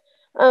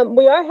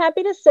 We are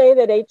happy to say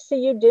that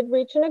HCU did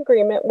reach an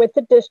agreement with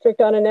the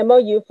district on an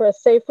MOU for a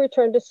safe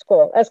return to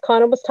school, as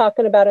Connor was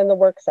talking about in the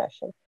work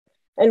session.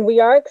 And we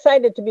are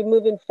excited to be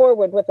moving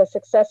forward with the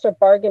successor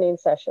bargaining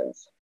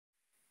sessions.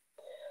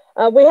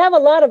 We have a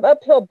lot of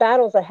uphill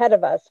battles ahead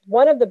of us.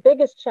 One of the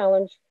biggest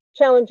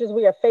challenges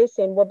we are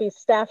facing will be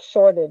staff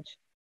shortage.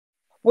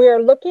 We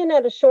are looking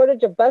at a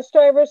shortage of bus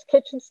drivers,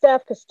 kitchen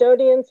staff,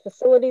 custodians,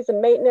 facilities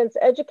and maintenance,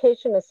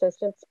 education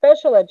assistants,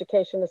 special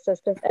education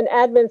assistants, and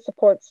admin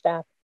support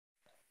staff.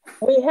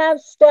 We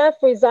have staff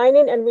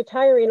resigning and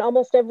retiring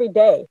almost every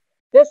day.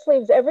 This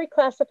leaves every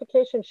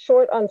classification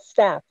short on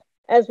staff.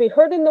 As we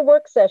heard in the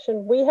work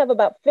session, we have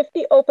about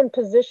 50 open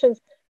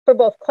positions for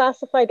both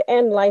classified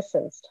and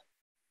licensed.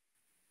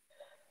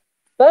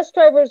 Bus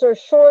drivers are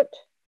short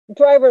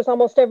drivers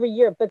almost every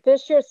year, but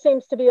this year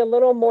seems to be a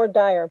little more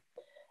dire.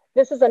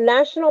 This is a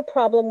national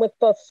problem with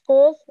both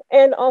schools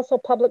and also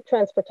public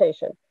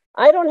transportation.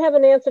 I don't have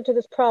an answer to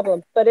this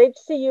problem, but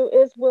HCU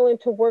is willing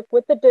to work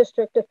with the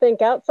district to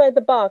think outside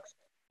the box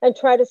and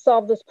try to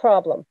solve this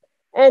problem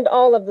and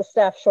all of the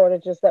staff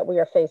shortages that we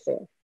are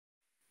facing.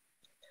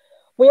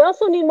 We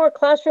also need more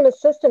classroom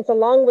assistants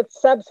along with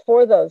subs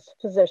for those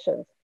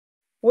positions.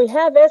 We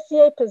have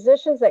SEA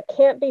positions that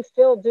can't be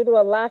filled due to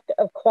a lack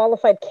of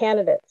qualified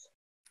candidates.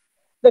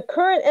 The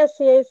current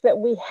SEAs that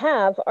we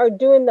have are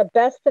doing the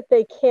best that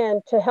they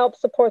can to help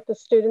support the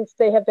students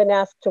they have been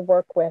asked to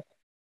work with.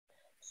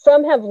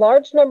 Some have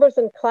large numbers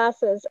in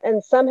classes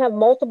and some have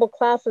multiple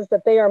classes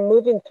that they are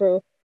moving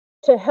through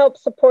to help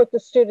support the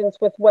students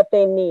with what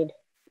they need.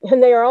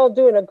 and they are all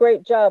doing a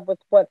great job with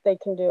what they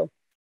can do.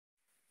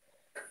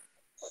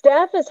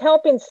 Staff is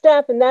helping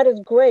staff, and that is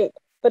great.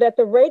 But at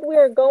the rate we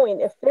are going,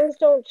 if things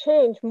don't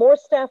change, more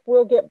staff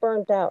will get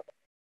burned out.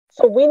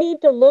 So we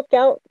need to look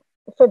out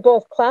for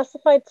both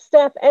classified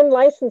staff and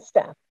licensed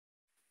staff.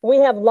 We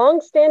have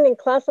long-standing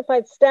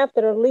classified staff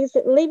that are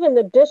leaving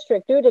the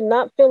district due to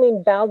not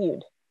feeling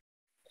valued.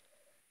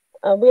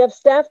 We have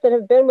staff that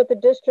have been with the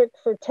district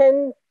for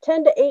 10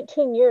 to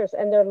 18 years,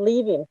 and they're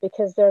leaving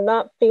because they're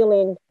not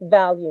feeling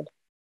valued.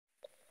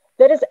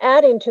 That is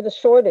adding to the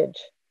shortage.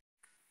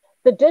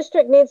 The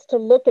district needs to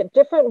look at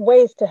different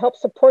ways to help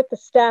support the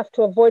staff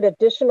to avoid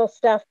additional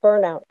staff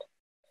burnout.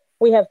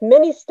 We have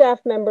many staff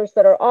members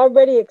that are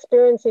already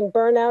experiencing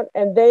burnout,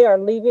 and they are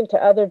leaving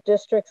to other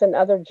districts and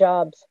other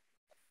jobs.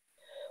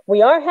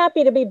 We are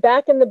happy to be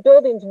back in the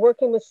buildings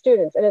working with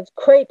students, and it's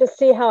great to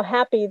see how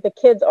happy the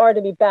kids are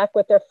to be back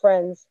with their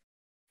friends.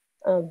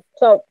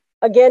 So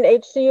again,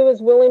 HCU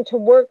is willing to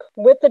work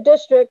with the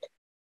district.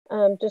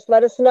 Just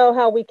let us know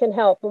how we can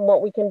help and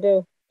what we can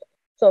do.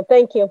 So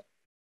thank you.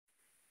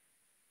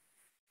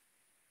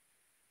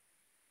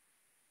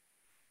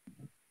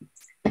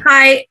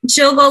 Hi,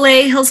 Jill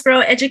Golay,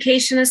 Hillsboro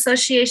Education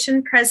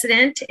Association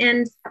President,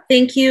 and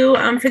thank you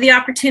for the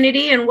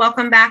opportunity, and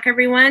welcome back,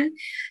 everyone.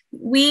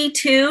 We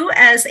too,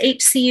 as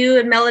HCU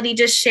and Melody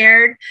just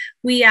shared,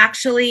 we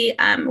actually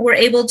were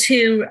able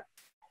to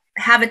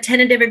have a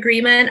tentative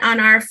agreement on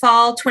our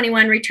fall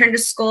 21 return to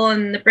school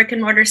in the brick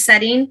and mortar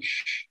setting,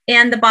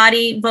 and the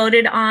body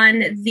voted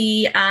on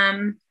the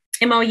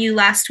MOU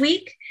last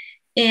week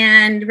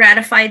and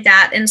ratified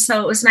that. And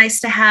so it was nice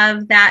to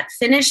have that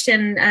finished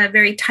in a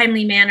very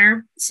timely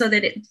manner so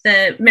that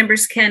the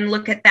members can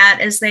look at that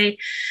as they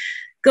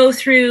go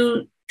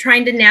through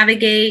trying to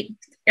navigate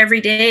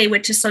every day,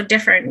 which is so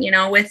different, you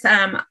know, with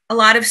a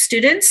lot of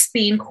students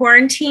being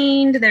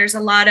quarantined. There's a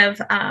lot of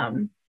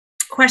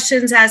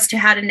questions as to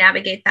how to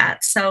navigate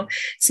that. So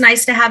it's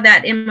nice to have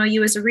that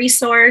MOU as a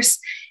resource.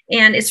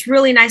 And it's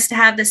really nice to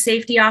have the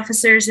safety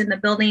officers in the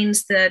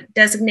buildings, the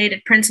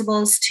designated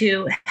principals,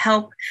 to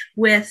help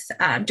with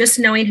just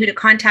knowing who to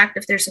contact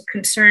if there's a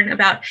concern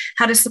about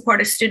how to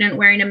support a student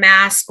wearing a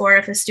mask, or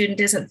if a student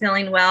isn't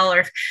feeling well, or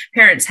if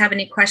parents have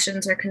any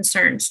questions or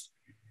concerns.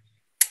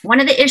 One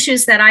of the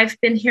issues that I've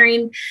been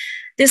hearing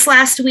this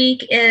last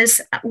week is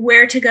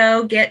where to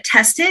go get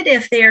tested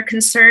if they are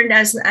concerned,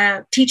 as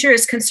a teacher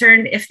is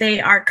concerned if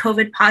they are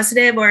COVID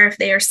positive or if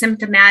they are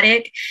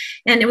symptomatic.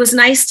 And it was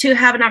nice to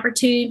have an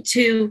opportunity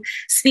to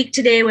speak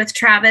today with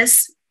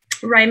Travis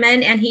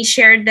Ryman, and he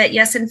shared that,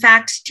 yes, in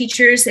fact,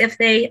 teachers, if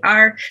they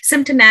are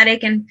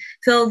symptomatic and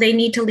feel they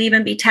need to leave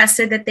and be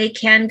tested, that they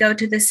can go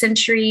to the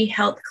Century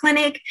Health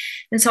Clinic.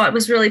 And so it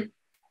was really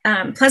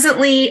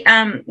pleasantly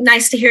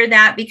nice to hear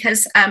that,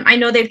 because I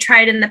know they've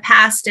tried in the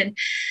past, and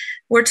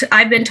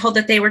I've been told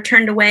that they were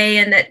turned away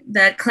and that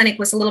the clinic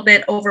was a little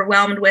bit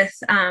overwhelmed with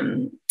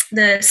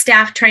the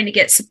staff trying to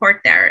get support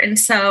there. And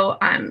so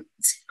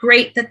it's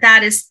great that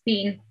that is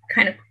being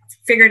kind of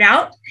figured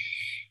out.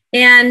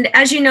 And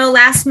as you know,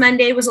 last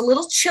Monday was a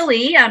little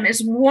chilly.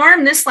 It's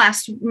warm this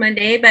last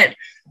Monday, but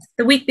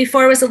the week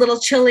before was a little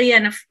chilly.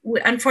 And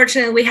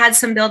unfortunately, we had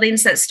some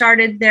buildings that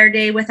started their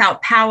day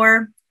without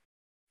power.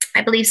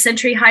 I believe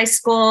Century High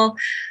School,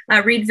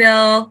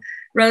 Reedville,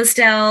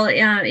 Rosedale,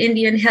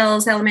 Indian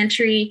Hills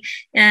Elementary,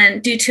 and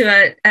due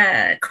to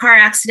a car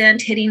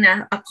accident hitting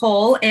a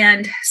pole.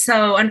 And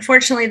so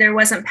unfortunately there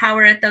wasn't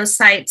power at those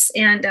sites,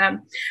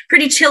 and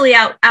pretty chilly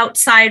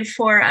outside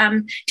for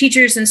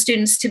teachers and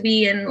students to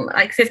be in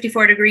like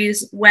 54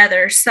 degrees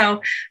weather.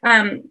 So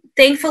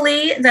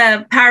thankfully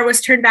the power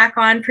was turned back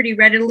on pretty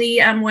readily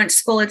once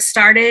school had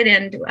started.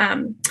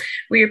 And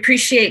we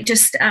appreciate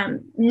just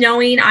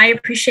I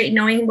appreciate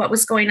knowing what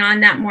was going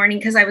on that morning,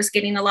 because I was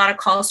getting a lot of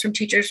calls from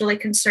teachers really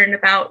concerned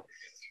about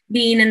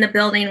being in the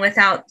building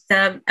without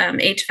the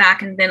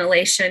HVAC and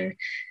ventilation,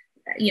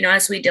 you know,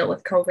 as we deal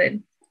with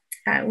COVID.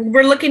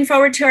 We're looking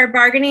forward to our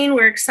bargaining.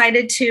 We're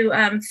excited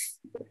to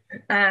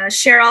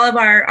share all of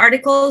our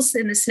articles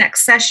in this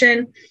next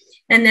session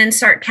and then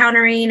start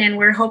countering. And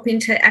we're hoping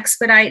to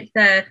expedite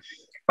the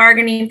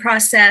bargaining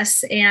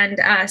process. And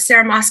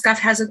Sarah Moskoff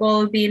has a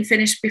goal of being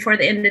finished before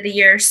the end of the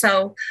year.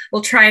 So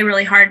we'll try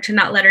really hard to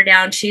not let her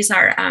down. She's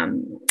our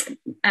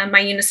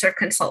my UNICEF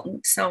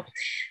consultant. So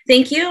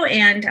thank you.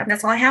 And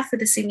that's all I have for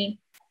this evening.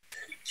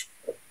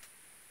 All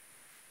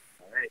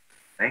right,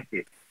 thank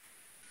you.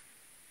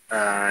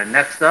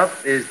 Next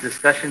up is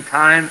discussion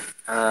time.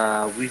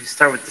 We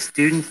start with the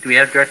students. Do we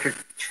have Director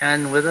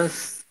Chen with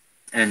us?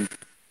 And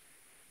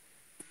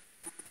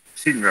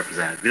student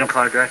representative. We don't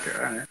call her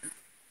director. All right.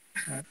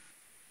 All right.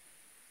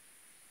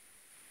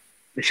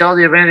 Michelle,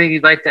 do you have anything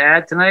you'd like to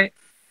add tonight?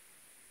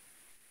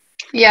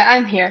 Yeah,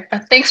 I'm here.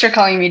 Thanks for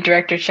calling me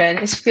Director Chen.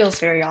 It feels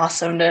very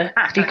awesome to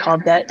be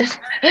called that.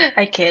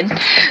 I kid.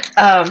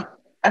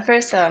 At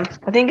first, I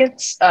think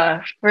it's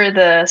for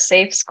the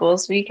Safe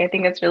Schools Week. I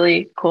think it's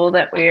really cool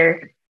that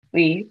that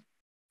you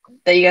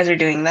guys are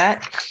doing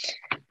that.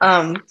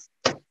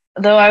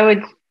 Though I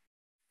would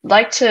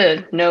like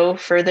to know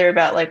further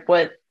about like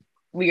what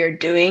we are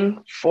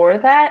doing for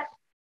that,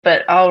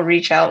 but I'll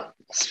reach out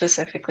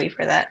specifically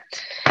for that.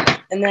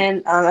 And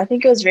then I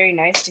think it was very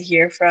nice to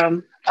hear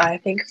from, I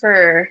think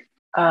for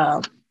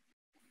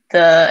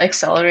the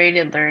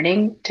accelerated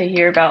learning, to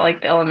hear about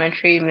like the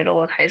elementary,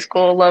 middle, and high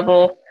school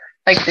level,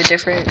 like the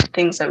different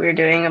things that we're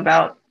doing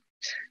about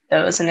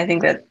those. And I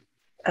think that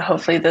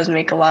hopefully those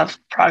make a lot of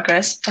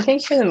progress. I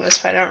think for the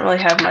most part, I don't really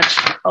have much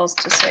else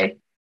to say.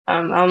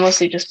 I'll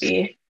mostly just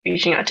be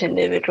reaching out to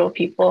individual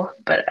people,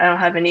 but I don't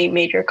have any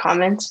major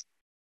comments.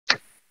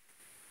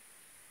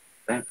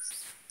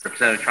 Thanks.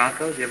 Representative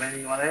Tronco, do you have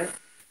anything you want to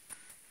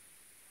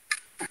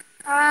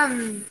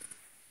add?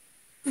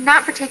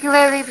 Not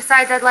particularly,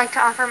 besides I'd like to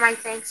offer my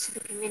thanks to the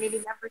community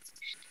members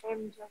who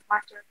came to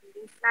watch our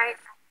meeting tonight.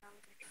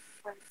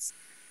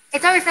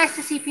 It's always nice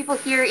to see people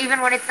here, even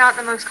when it's not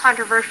the most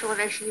controversial of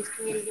issues.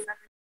 Community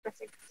members are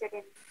just interested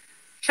in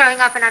showing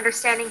up and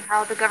understanding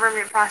how the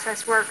government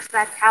process works.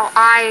 That's how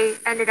I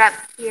ended up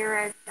here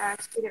as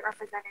a student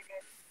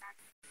representative.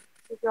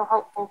 And I feel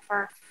hopeful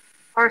for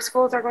our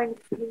schools are going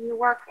to continue to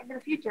work into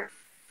the future.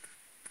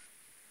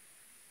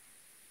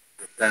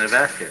 Representative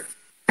Vasquez.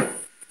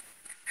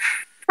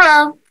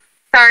 Hello.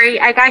 Sorry,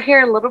 I got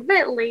here a little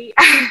bit late.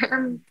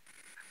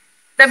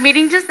 The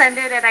meeting just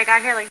ended and I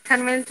got here like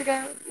 10 minutes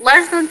ago,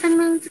 less than 10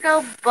 minutes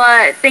ago,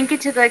 but thank you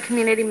to the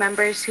community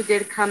members who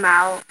did come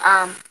out.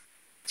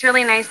 It's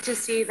really nice to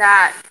see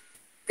that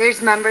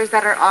there's members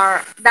that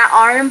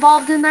are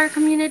involved in their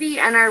community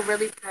and are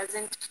really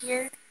present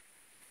here.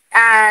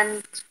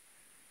 And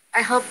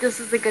I hope this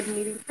is a good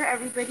meeting for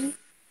everybody.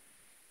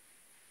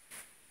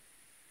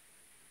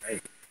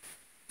 Right.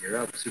 You're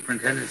up.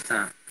 Superintendent's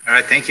time. All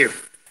right, thank you.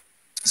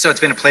 So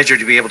it's been a pleasure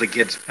to be able to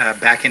get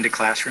back into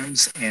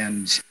classrooms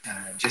and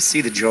just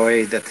see the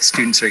joy that the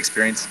students are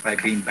experiencing by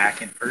being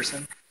back in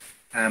person.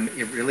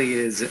 It really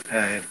is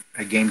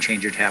a game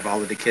changer to have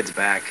all of the kids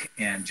back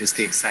and just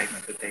the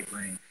excitement that they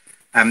bring.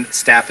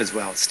 Staff as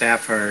well.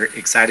 Staff are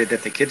excited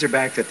that the kids are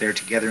back, that they're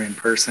together in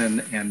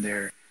person, and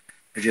they're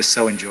just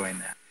so enjoying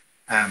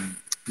that.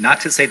 Not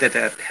to say that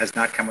that has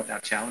not come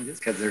without challenges,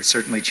 because there's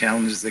certainly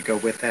challenges that go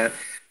with that.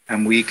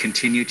 We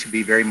continue to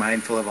be very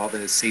mindful of all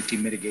the safety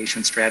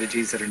mitigation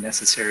strategies that are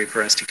necessary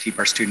for us to keep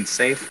our students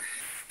safe.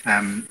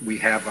 We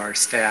have our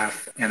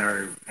staff and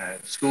our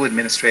school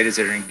administrators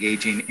that are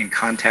engaging in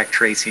contact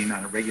tracing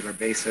on a regular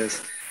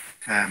basis,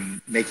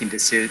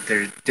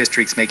 their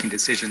districts making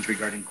decisions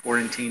regarding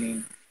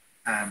quarantining.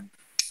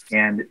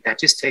 And that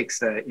just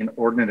takes an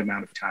inordinate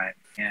amount of time.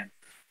 And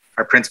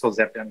our principals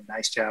have done a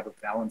nice job of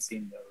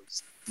balancing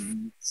those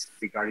needs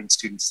regarding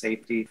student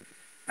safety,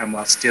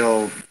 while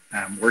still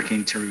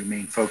working to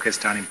remain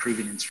focused on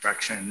improving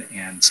instruction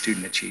and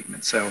student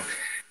achievement. So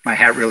my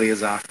hat really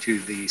is off to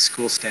the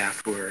school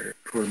staff who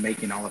are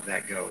making all of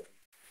that go.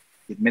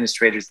 The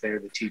administrators there,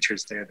 the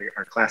teachers there,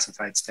 our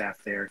classified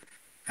staff there,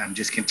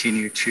 just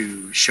continue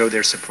to show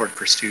their support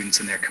for students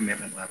and their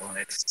commitment level, and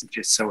it's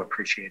just so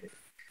appreciated.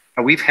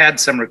 We've had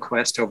some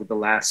requests over the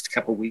last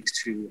couple of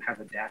weeks to have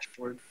a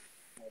dashboard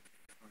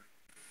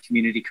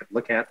community could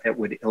look at that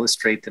would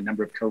illustrate the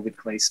number of COVID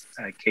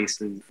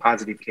cases,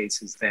 positive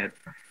cases that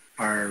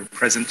are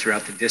present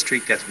throughout the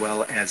district, as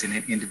well as in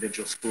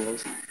individual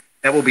schools.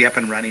 That will be up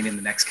and running in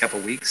the next couple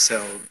of weeks,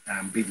 so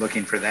be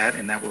looking for that,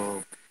 and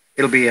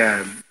it'll be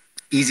a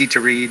easy to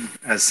read,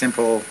 a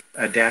simple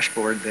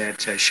dashboard that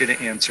should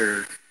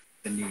answer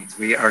the needs.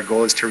 Our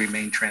goal is to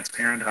remain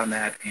transparent on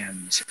that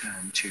and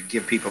to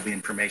give people the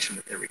information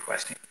that they're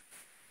requesting.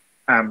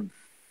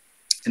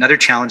 Another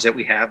challenge that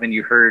we have, and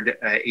you heard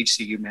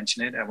HCU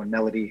mention it when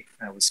Melody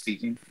was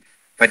speaking,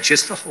 but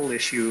just the whole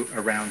issue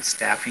around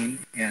staffing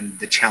and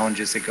the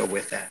challenges that go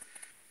with that.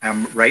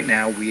 Right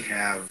now we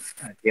have,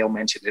 Dale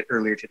mentioned it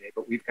earlier today,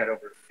 but we've got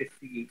over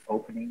 50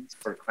 openings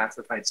for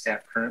classified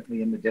staff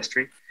currently in the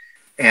district.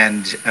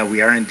 And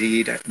we are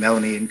indeed,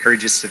 Melanie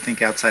encourages us to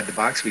think outside the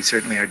box. We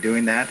certainly are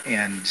doing that.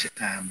 And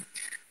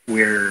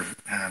we're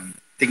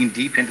digging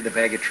deep into the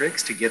bag of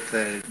tricks to get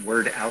the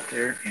word out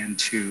there and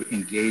to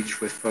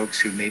engage with folks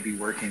who may be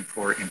working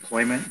for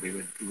employment. We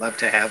would love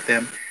to have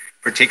them,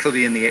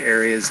 particularly in the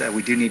areas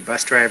we do need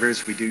bus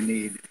drivers, we do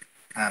need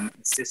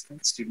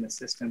assistants, student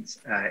assistants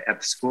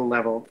at the school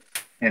level,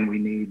 and we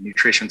need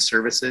nutrition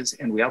services.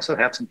 And we also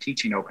have some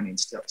teaching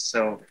openings still.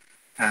 So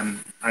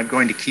I'm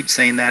going to keep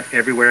saying that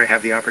everywhere I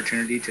have the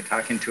opportunity to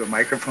talk into a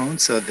microphone,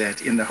 so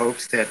that in the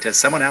hopes that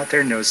someone out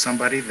there knows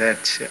somebody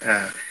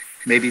that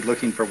may be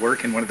looking for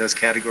work in one of those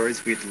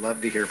categories, we'd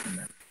love to hear from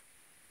them.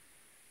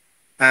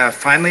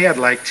 Finally, I'd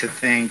like to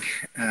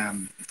thank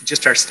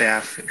just our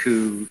staff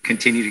who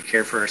continue to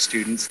care for our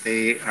students.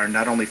 They are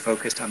not only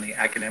focused on the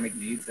academic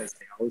needs, as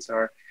they always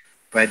are,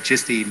 but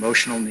just the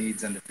emotional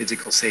needs and the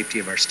physical safety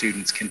of our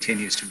students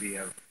continues to be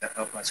of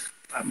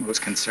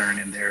utmost concern,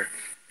 and their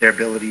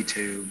ability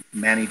to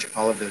manage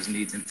all of those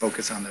needs and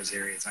focus on those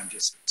areas. I'm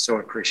just so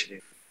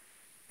appreciative.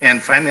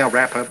 And finally, I'll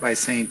wrap up by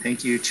saying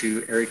thank you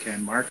to Erica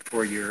and Mark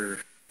for your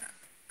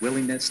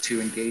willingness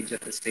to engage at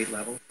the state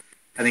level.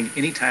 I think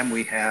anytime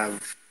we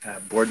have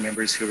board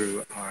members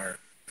who are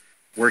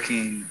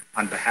working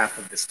on behalf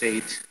of the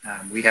state.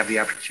 We have the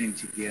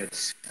opportunity to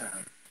get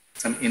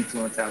some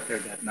influence out there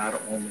that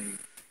not only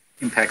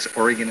impacts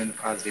Oregon in a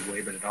positive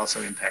way, but it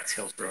also impacts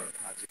Hillsboro in a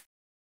positive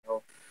way.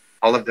 So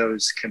all of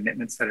those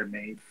commitments that are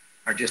made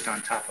are just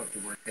on top of the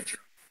work that you're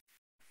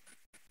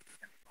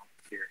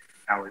volunteer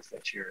hours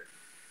that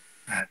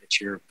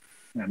you're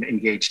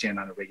engaged in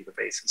on a regular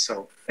basis.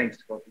 So thanks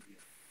to both of you.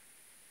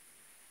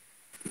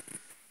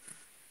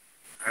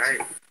 All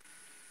right.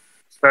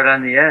 Start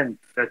on the end.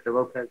 Dr.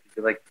 Lopez, would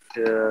you like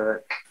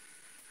to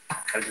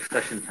have a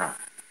discussion time?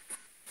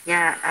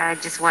 Yeah, I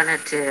just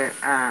wanted to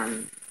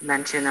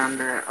mention on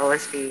the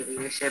OSB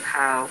leadership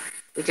how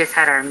we just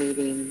had our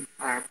meeting,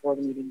 our board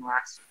meeting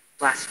last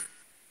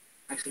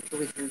actually 2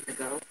 weekends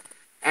ago,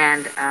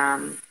 and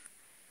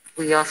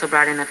we also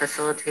brought in a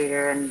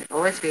facilitator, and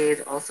OSB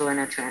is also in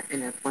a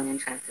point in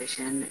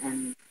transition,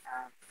 and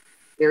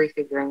really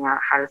figuring out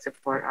how to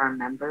support our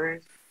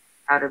members,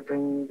 how to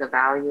bring the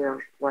value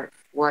of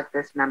what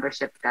this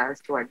membership does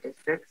to our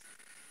districts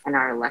and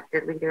our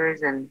elected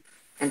leaders, and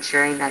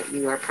ensuring that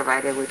you are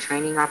provided with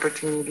training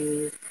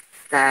opportunities,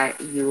 that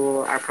you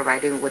are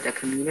provided with a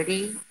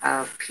community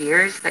of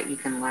peers that you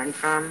can learn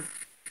from.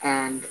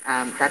 And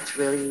that's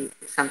really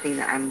something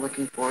that I'm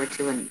looking forward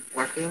to and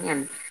working.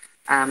 And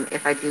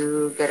if I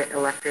do get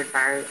elected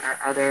by our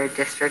other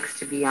districts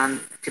to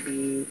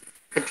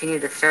continue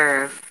to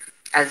serve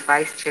as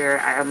vice chair,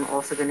 I am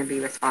also going to be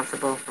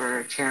responsible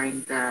for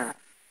chairing the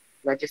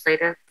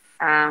legislative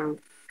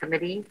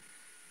committee.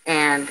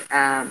 And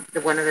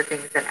one of the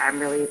things that I'm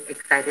really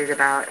excited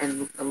about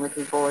and I'm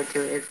looking forward to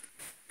is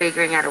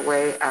figuring out a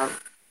way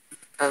of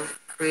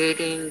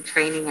creating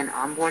training and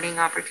onboarding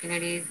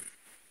opportunities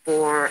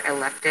for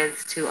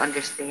electeds to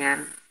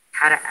understand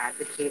how to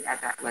advocate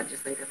at that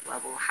legislative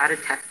level, how to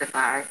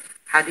testify,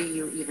 how do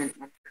you even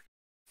enter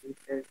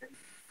cases, and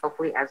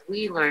hopefully as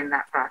we learn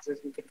that process,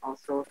 we can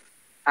also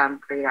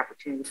create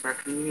opportunities for our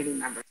community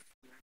members.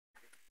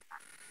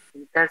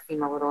 It does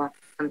seem a little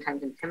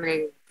sometimes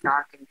intimidating,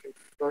 daunting to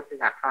go through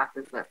that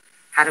process, but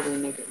how do we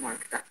make it more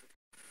accessible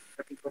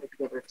for people to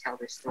be able to tell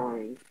their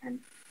story and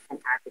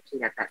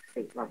advocate at that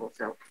state level?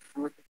 So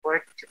I'm looking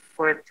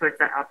forward towards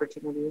that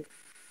opportunity.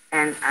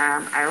 And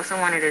I also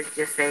wanted to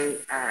just say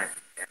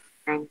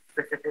thanks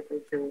specifically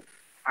to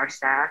our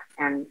staff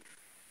and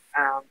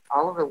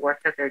all of the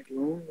work that they're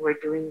doing. We're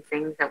doing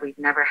things that we've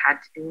never had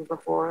to do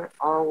before,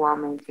 all while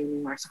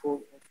maintaining our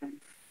schools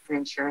open and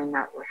ensuring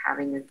that we're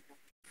having this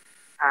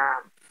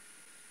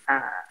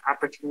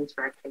opportunities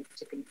for our kids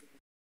to continue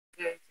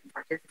to engage and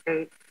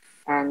participate.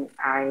 And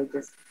I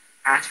just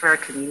ask for our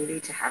community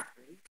to have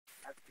faith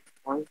as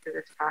we're going through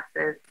this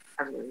process,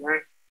 as we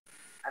learn,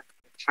 as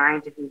we're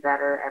trying to do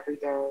better every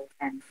day,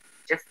 and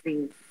just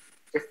the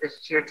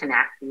sheer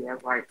tenacity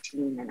of our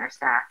team and our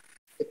staff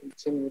to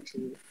continue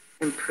to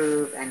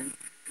improve. And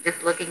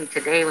just looking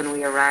today when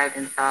we arrived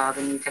and saw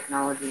the new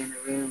technology in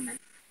the room and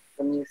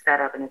the new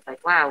setup, and it's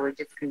like, wow, we're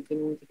just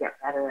continuing to get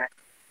better at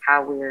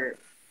how we're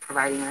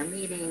providing our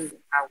meetings,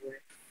 how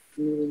we're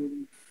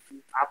meeting the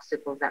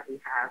obstacles that we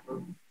have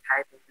with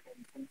hybrid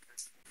and in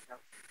person. So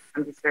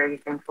I'm just very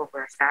thankful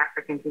for our staff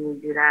for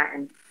continuing to do that.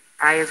 And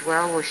I as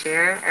well will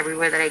share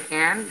everywhere that I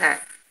can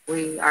that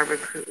we are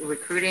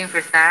recruiting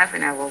for staff,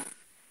 and I will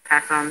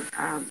pass on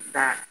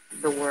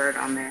the word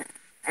on there.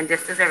 And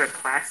just as a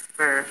request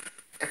for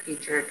a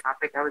future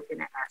topic, I was going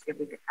to ask if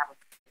we could have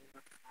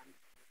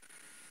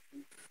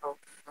a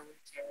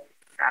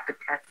rapid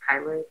test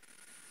pilot.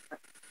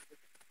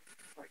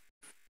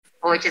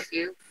 Oh, it's just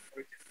you?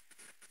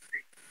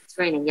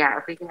 Screening, yeah.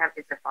 If we can have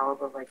just a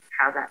follow-up of like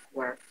how that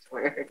works,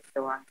 or if it's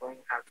still ongoing,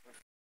 how it works.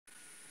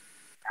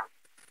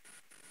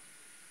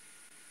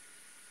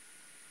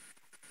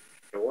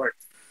 Sure.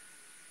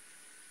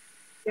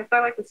 Yes, I'd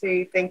like to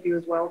say thank you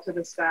as well to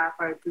the staff.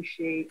 I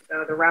appreciate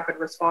the rapid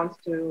response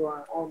to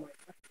all my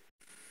questions.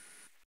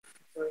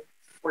 So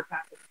support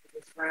tactics for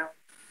this round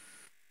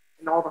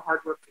and all the hard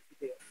work that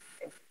you do.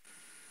 Thank you.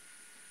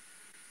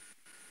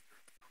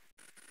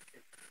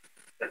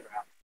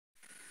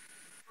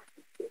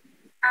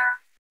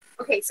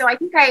 Okay, so I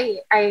think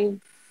I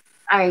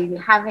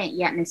haven't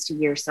yet missed a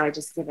year, so I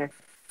just give a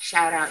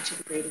shout out to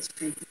the greatest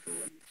principal in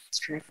the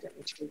district, at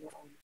which we will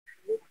all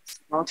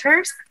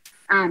Walters.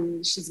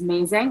 She's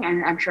amazing,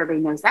 and I'm sure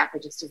everybody knows that,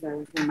 but just as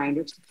a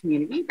reminder to the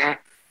community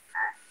that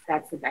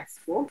that's the best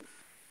school,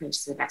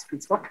 she's the best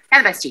principal,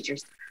 and the best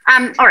teachers.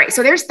 All right,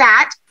 so there's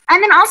that.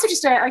 And then also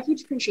just a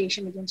huge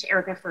appreciation again to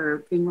Erica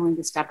for being willing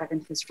to step up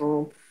into this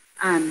role.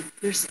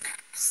 There's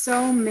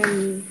so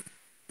many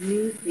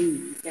new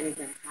things that are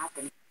going to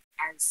happen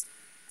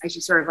as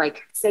you sort of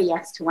like say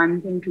yes to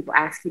one thing, people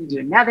ask you to do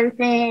another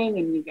thing,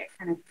 and you get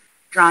kind of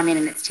drawn in,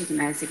 and it's taken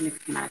a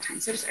significant amount of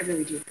time. So I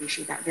really do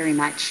appreciate that very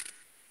much.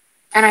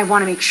 And I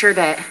want to make sure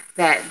that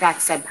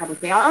that's said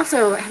publicly. I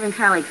also have been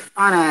kind of like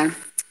on a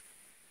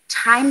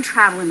time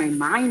travel in my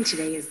mind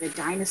today as the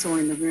dinosaur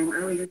in the room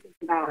earlier,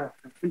 thinking about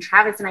when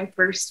Travis and I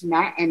first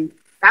met, and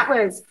that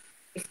was,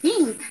 I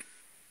think,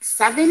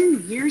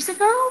 7 years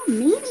ago,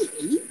 maybe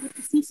 8 with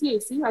the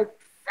CCAC. Like,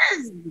 that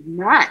is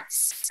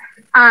nuts.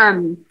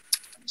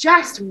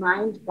 just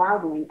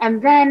mind-boggling.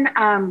 And then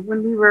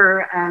when we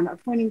were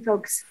appointing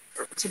folks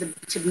to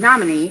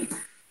nominate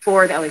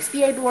for the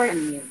OSBA board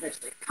and the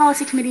legislative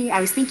policy committee,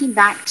 I was thinking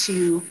back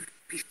to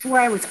before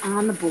I was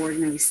on the board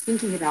and I was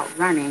thinking about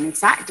running. I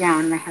sat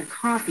down and I had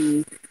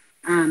coffee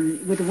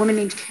with a woman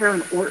named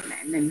Carolyn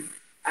Ortman, and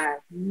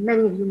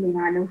many of you may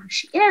not know who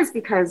she is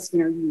because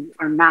you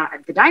are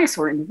not the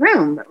dinosaur in the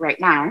room right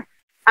now.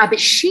 But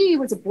she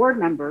was a board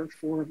member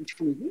for over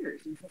 20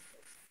 years.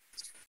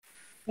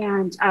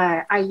 And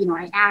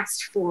I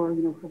asked for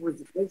her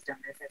words of wisdom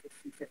as I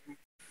was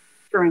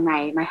throwing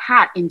my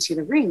hat into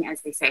the ring,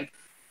 as they say.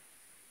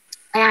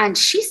 And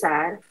she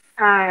said,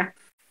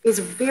 it's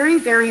very,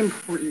 very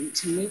important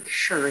to make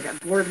sure that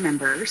board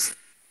members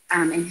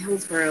in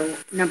Hillsboro,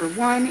 number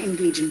one,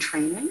 engage in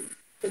training,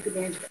 take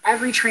advantage of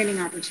every training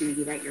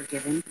opportunity that you're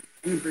given.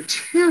 And number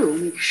two,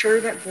 make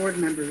sure that board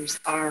members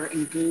are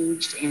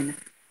engaged in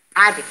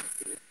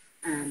advocacy,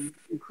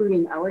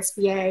 including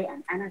OSBA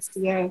and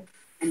NSBA,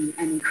 and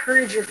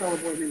encourage your fellow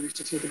board members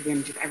to take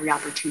advantage of every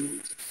opportunity.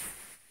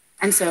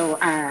 And so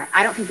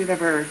I don't think we've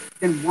ever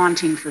been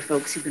wanting for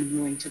folks who've been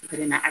willing to put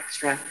in that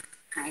extra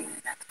time.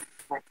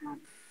 But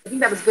I think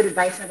that was good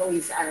advice. I've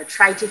always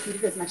tried to heed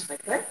it as much as I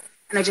could.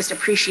 And I just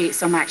appreciate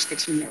so much the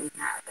team that we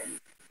have. And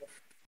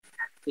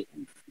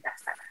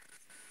that's that.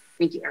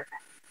 Thank you, Erica.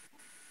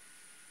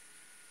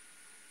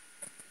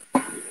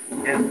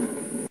 Yeah.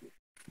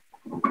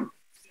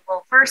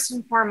 Well, first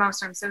and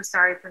foremost, I'm so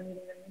sorry for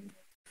meeting the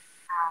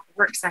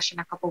work session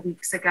a couple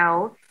weeks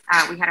ago.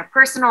 We had a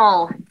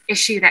personal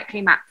issue that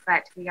came up,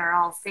 but we are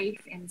all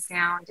safe and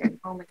sound and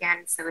home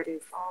again, so it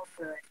is all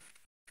good.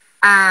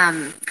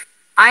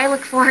 I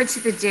look forward to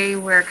the day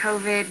where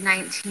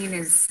COVID-19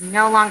 is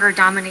no longer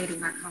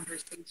dominating our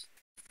conversation.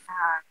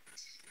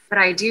 But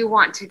I do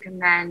want to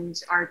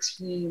commend our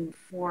team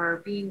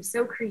for being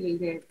so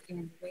creative in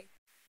the way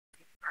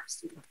our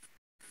students.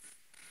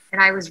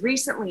 And I was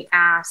recently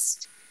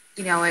asked,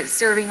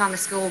 serving on the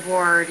school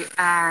board,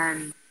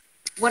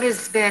 what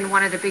has been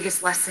one of the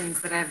biggest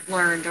lessons that I've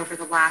learned over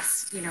the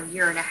last,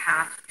 year and a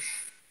half?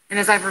 And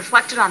as I've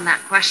reflected on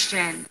that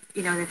question,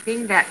 the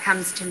thing that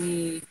comes to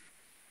me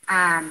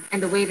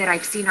and the way that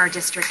I've seen our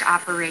district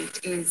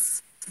operate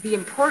is the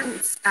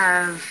importance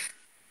of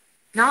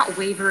not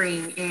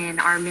wavering in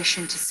our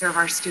mission to serve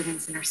our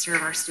students and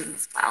serve our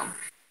students well.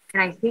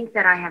 And I think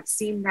that I have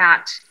seen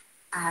that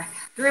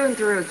through and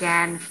through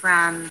again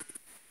from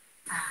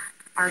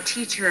our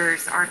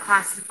teachers, our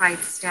classified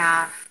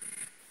staff,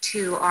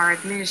 to our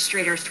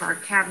administrators, to our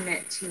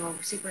cabinet, to our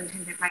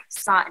Superintendent Mike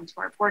Stott, and to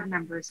our board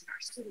members and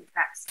our student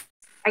reps.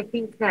 I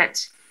think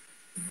that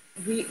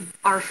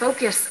our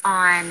focus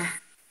on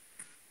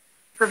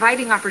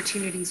providing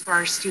opportunities for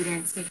our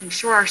students, making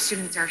sure our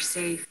students are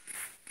safe,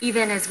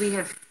 even as we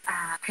have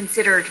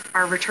considered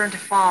our return to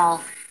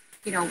fall,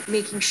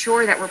 making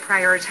sure that we're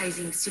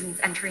prioritizing students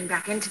entering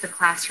back into the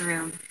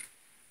classroom,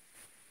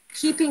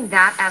 keeping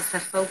that as the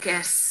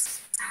focus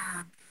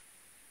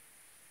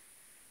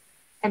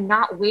and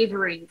not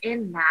wavering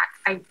in that,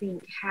 I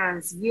think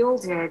has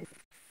yielded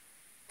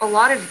a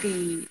lot of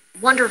the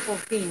wonderful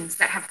things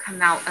that have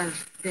come out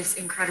of this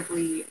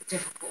incredibly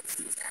difficult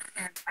season.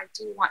 And I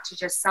do want to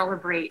just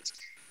celebrate,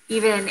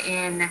 even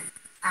in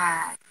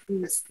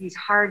these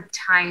hard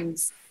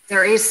times,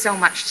 there is so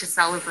much to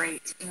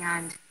celebrate,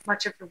 and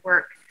much of the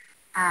work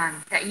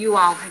that you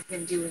all have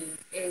been doing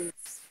is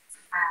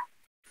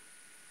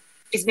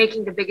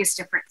making the biggest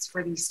difference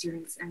for these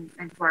students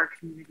and for our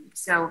community.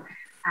 So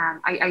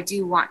I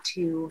do want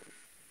to,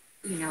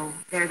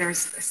 there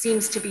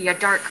seems to be a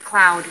dark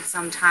cloud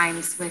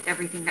sometimes with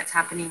everything that's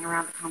happening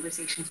around the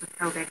conversations with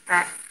COVID,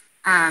 but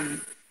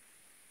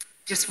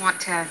just want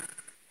to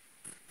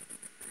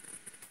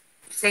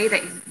say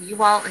that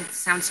you all, it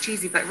sounds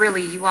cheesy, but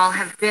really you all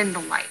have been the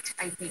light,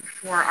 I think,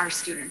 for our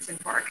students and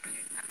for our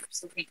community members.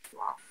 So thank you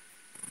all.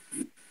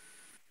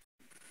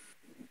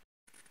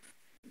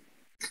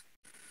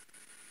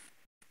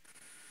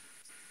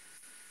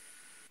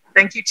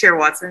 Thank you, Chair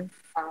Watson.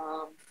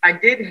 I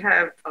did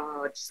have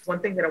just one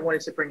thing that I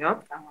wanted to bring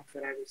up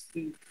that I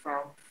received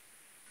from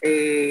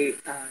a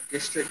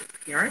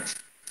district parent.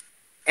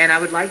 And I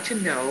would like to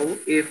know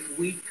if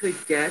we could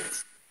get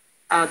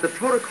the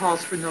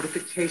protocols for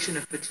notification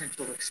of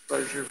potential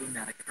exposure when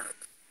that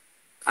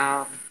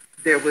occurs.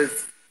 There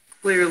was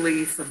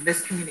clearly some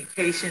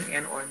miscommunication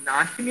and or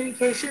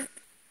non-communication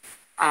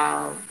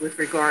with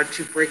regard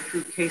to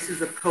breakthrough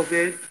cases of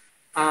COVID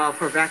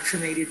for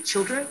vaccinated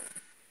children.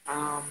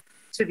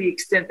 To the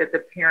extent that the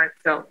parent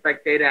felt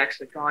like they'd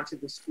actually gone to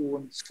the school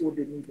and the school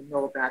didn't even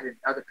know about it and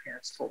other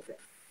parents told them.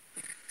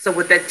 So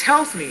what that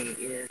tells me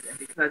is, and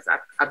because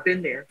I've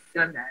been there,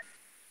 done that,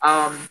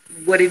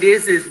 what it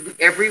is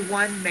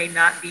everyone may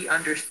not be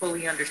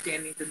fully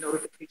understanding the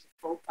notification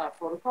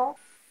protocol.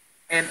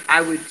 And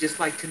I would just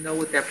like to know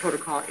what that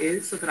protocol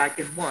is so that I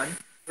can, one,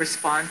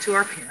 respond to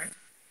our parent,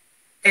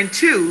 and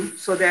two,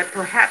 so that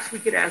perhaps we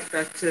could ask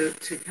that to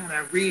kind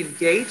of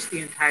re-engage the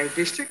entire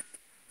district,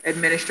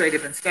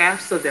 administrative and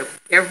staff, so that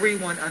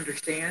everyone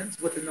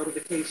understands what the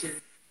notification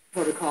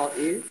protocol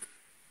is.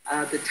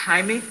 the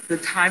timing, the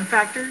time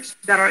factors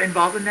that are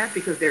involved in that,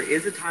 because there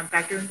is a time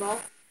factor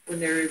involved when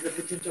there is a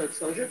potential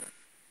exposure,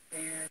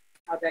 and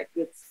how that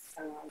gets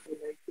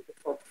related to the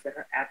folks that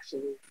are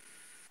actually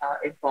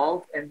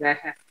involved, and that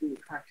has to do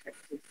with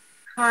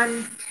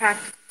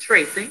contact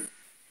tracing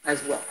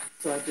as well.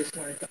 So I just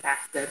wanted to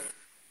ask that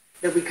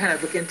we kind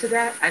of look into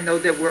that. I know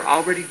that we're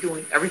already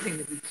doing everything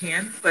that we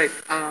can, but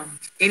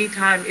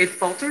anytime it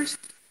falters,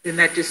 then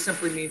that just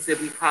simply means that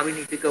we probably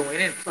need to go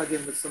in and plug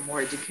in with some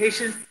more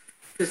education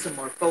to some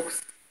more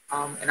folks.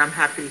 And I'm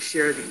happy to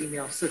share the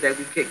email so that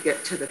we could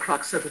get to the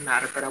crux of the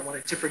matter. But I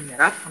wanted to bring that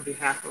up on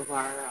behalf of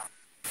our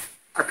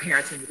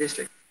parents in the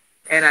district.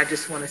 And I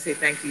just want to say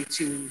thank you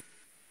to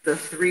the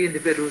 3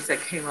 individuals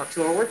that came up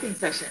to our working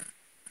session.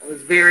 It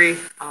was very,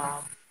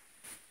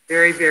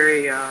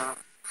 very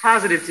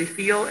positive to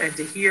feel and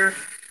to hear.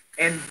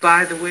 And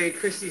by the way,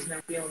 Christy's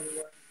not the only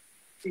one.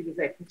 She was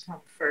at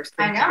Katama first.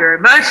 Thank you very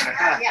much.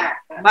 Yeah.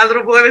 My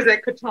little boy was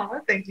at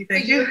Katama. Thank you.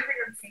 Thank you.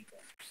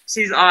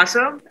 She's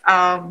awesome.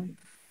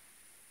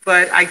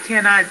 But I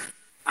cannot,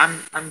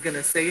 I'm going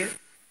to say it.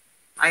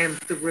 I am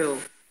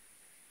thrilled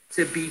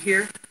to be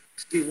here,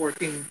 to be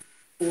working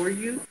for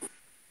you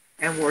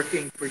and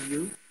working for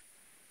you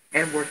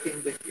and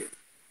working with you.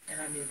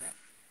 And I mean that.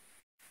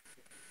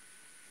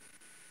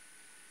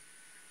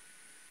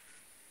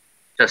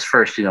 Just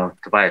first,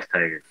 Tobias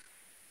Tiger.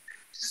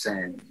 Just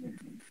saying.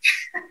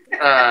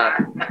 Yeah.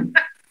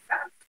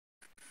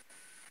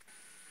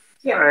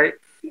 All right.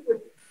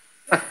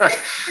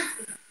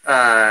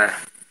 I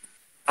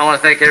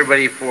want to thank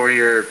everybody for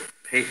your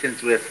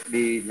patience with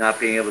me not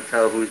being able to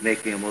tell who's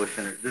making a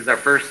motion. This is our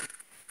first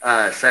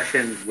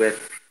session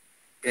with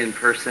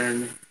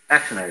in-person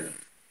action items.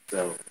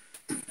 So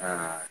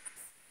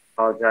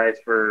apologize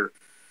for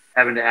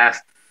having to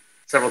ask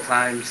several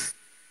times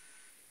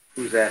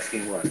who's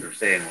asking what or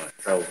saying what.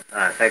 So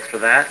thanks for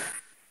that.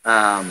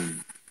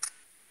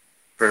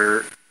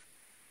 For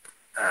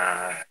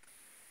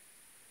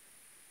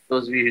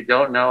those of you who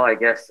don't know, I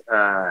guess,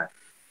 so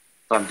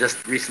I'm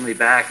just recently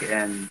back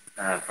and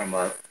from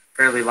a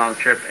fairly long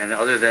trip, and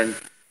other than,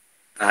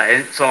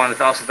 and so I want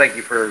to also thank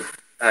you for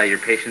your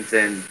patience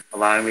in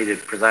allowing me to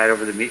preside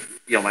over the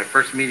my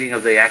first meeting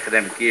of the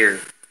academic year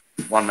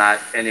while not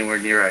anywhere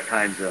near a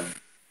time zone.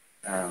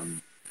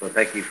 So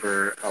thank you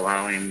for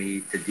allowing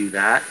me to do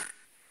that.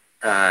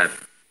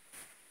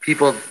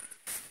 People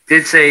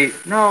did say,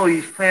 no,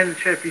 you planned the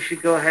trip, you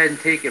should go ahead and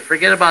take it.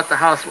 Forget about the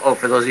house. Oh,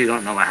 for those of you who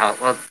don't know my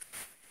house, well,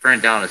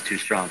 burned down is too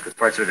strong because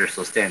parts of it are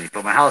still standing.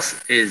 But my house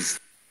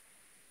is,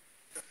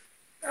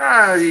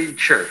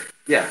 sure,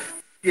 yeah,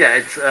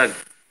 it's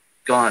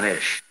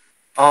gone-ish.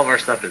 All of our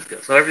stuff is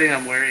good. So everything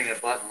I'm wearing, I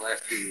bought in the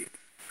last 2 weeks.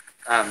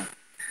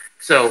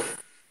 So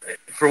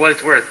for what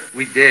it's worth,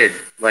 we did,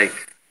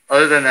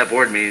 other than that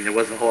board meeting, there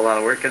wasn't a whole lot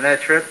of work in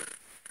that trip.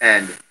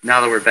 And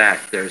now that we're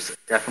back, there's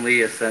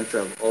definitely a sense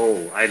of,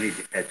 I need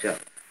to catch up.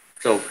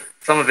 So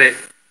some of it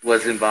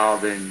was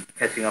involved in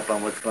catching up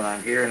on what's going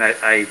on here. And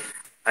I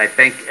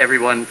thank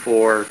everyone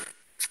for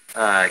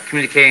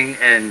communicating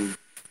and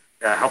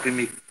helping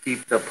me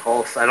keep the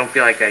pulse. I don't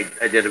feel like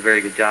I did a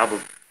very good job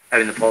of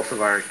having the pulse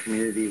of our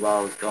community while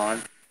I was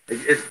gone.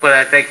 But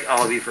I thank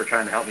all of you for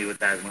trying to help me with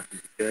that as much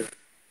as you could.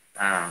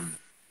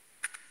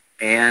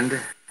 And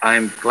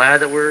I'm glad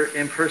that we're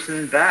in person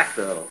and back,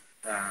 though.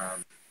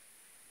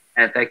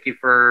 And thank you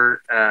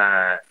for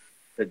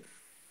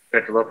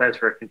Director Lopez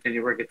for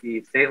continued work at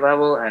the state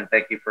level, and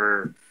thank you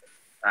for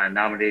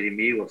nominating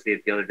me. We'll see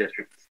if the other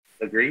districts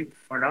agree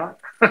or not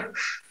for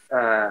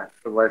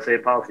the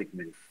Legislative Policy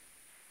Committee.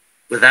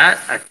 With that,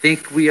 I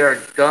think we are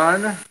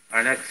done.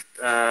 Our next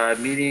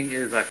meeting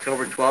is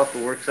October 12th,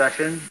 a work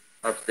session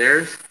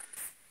upstairs,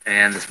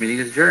 and this meeting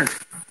is adjourned.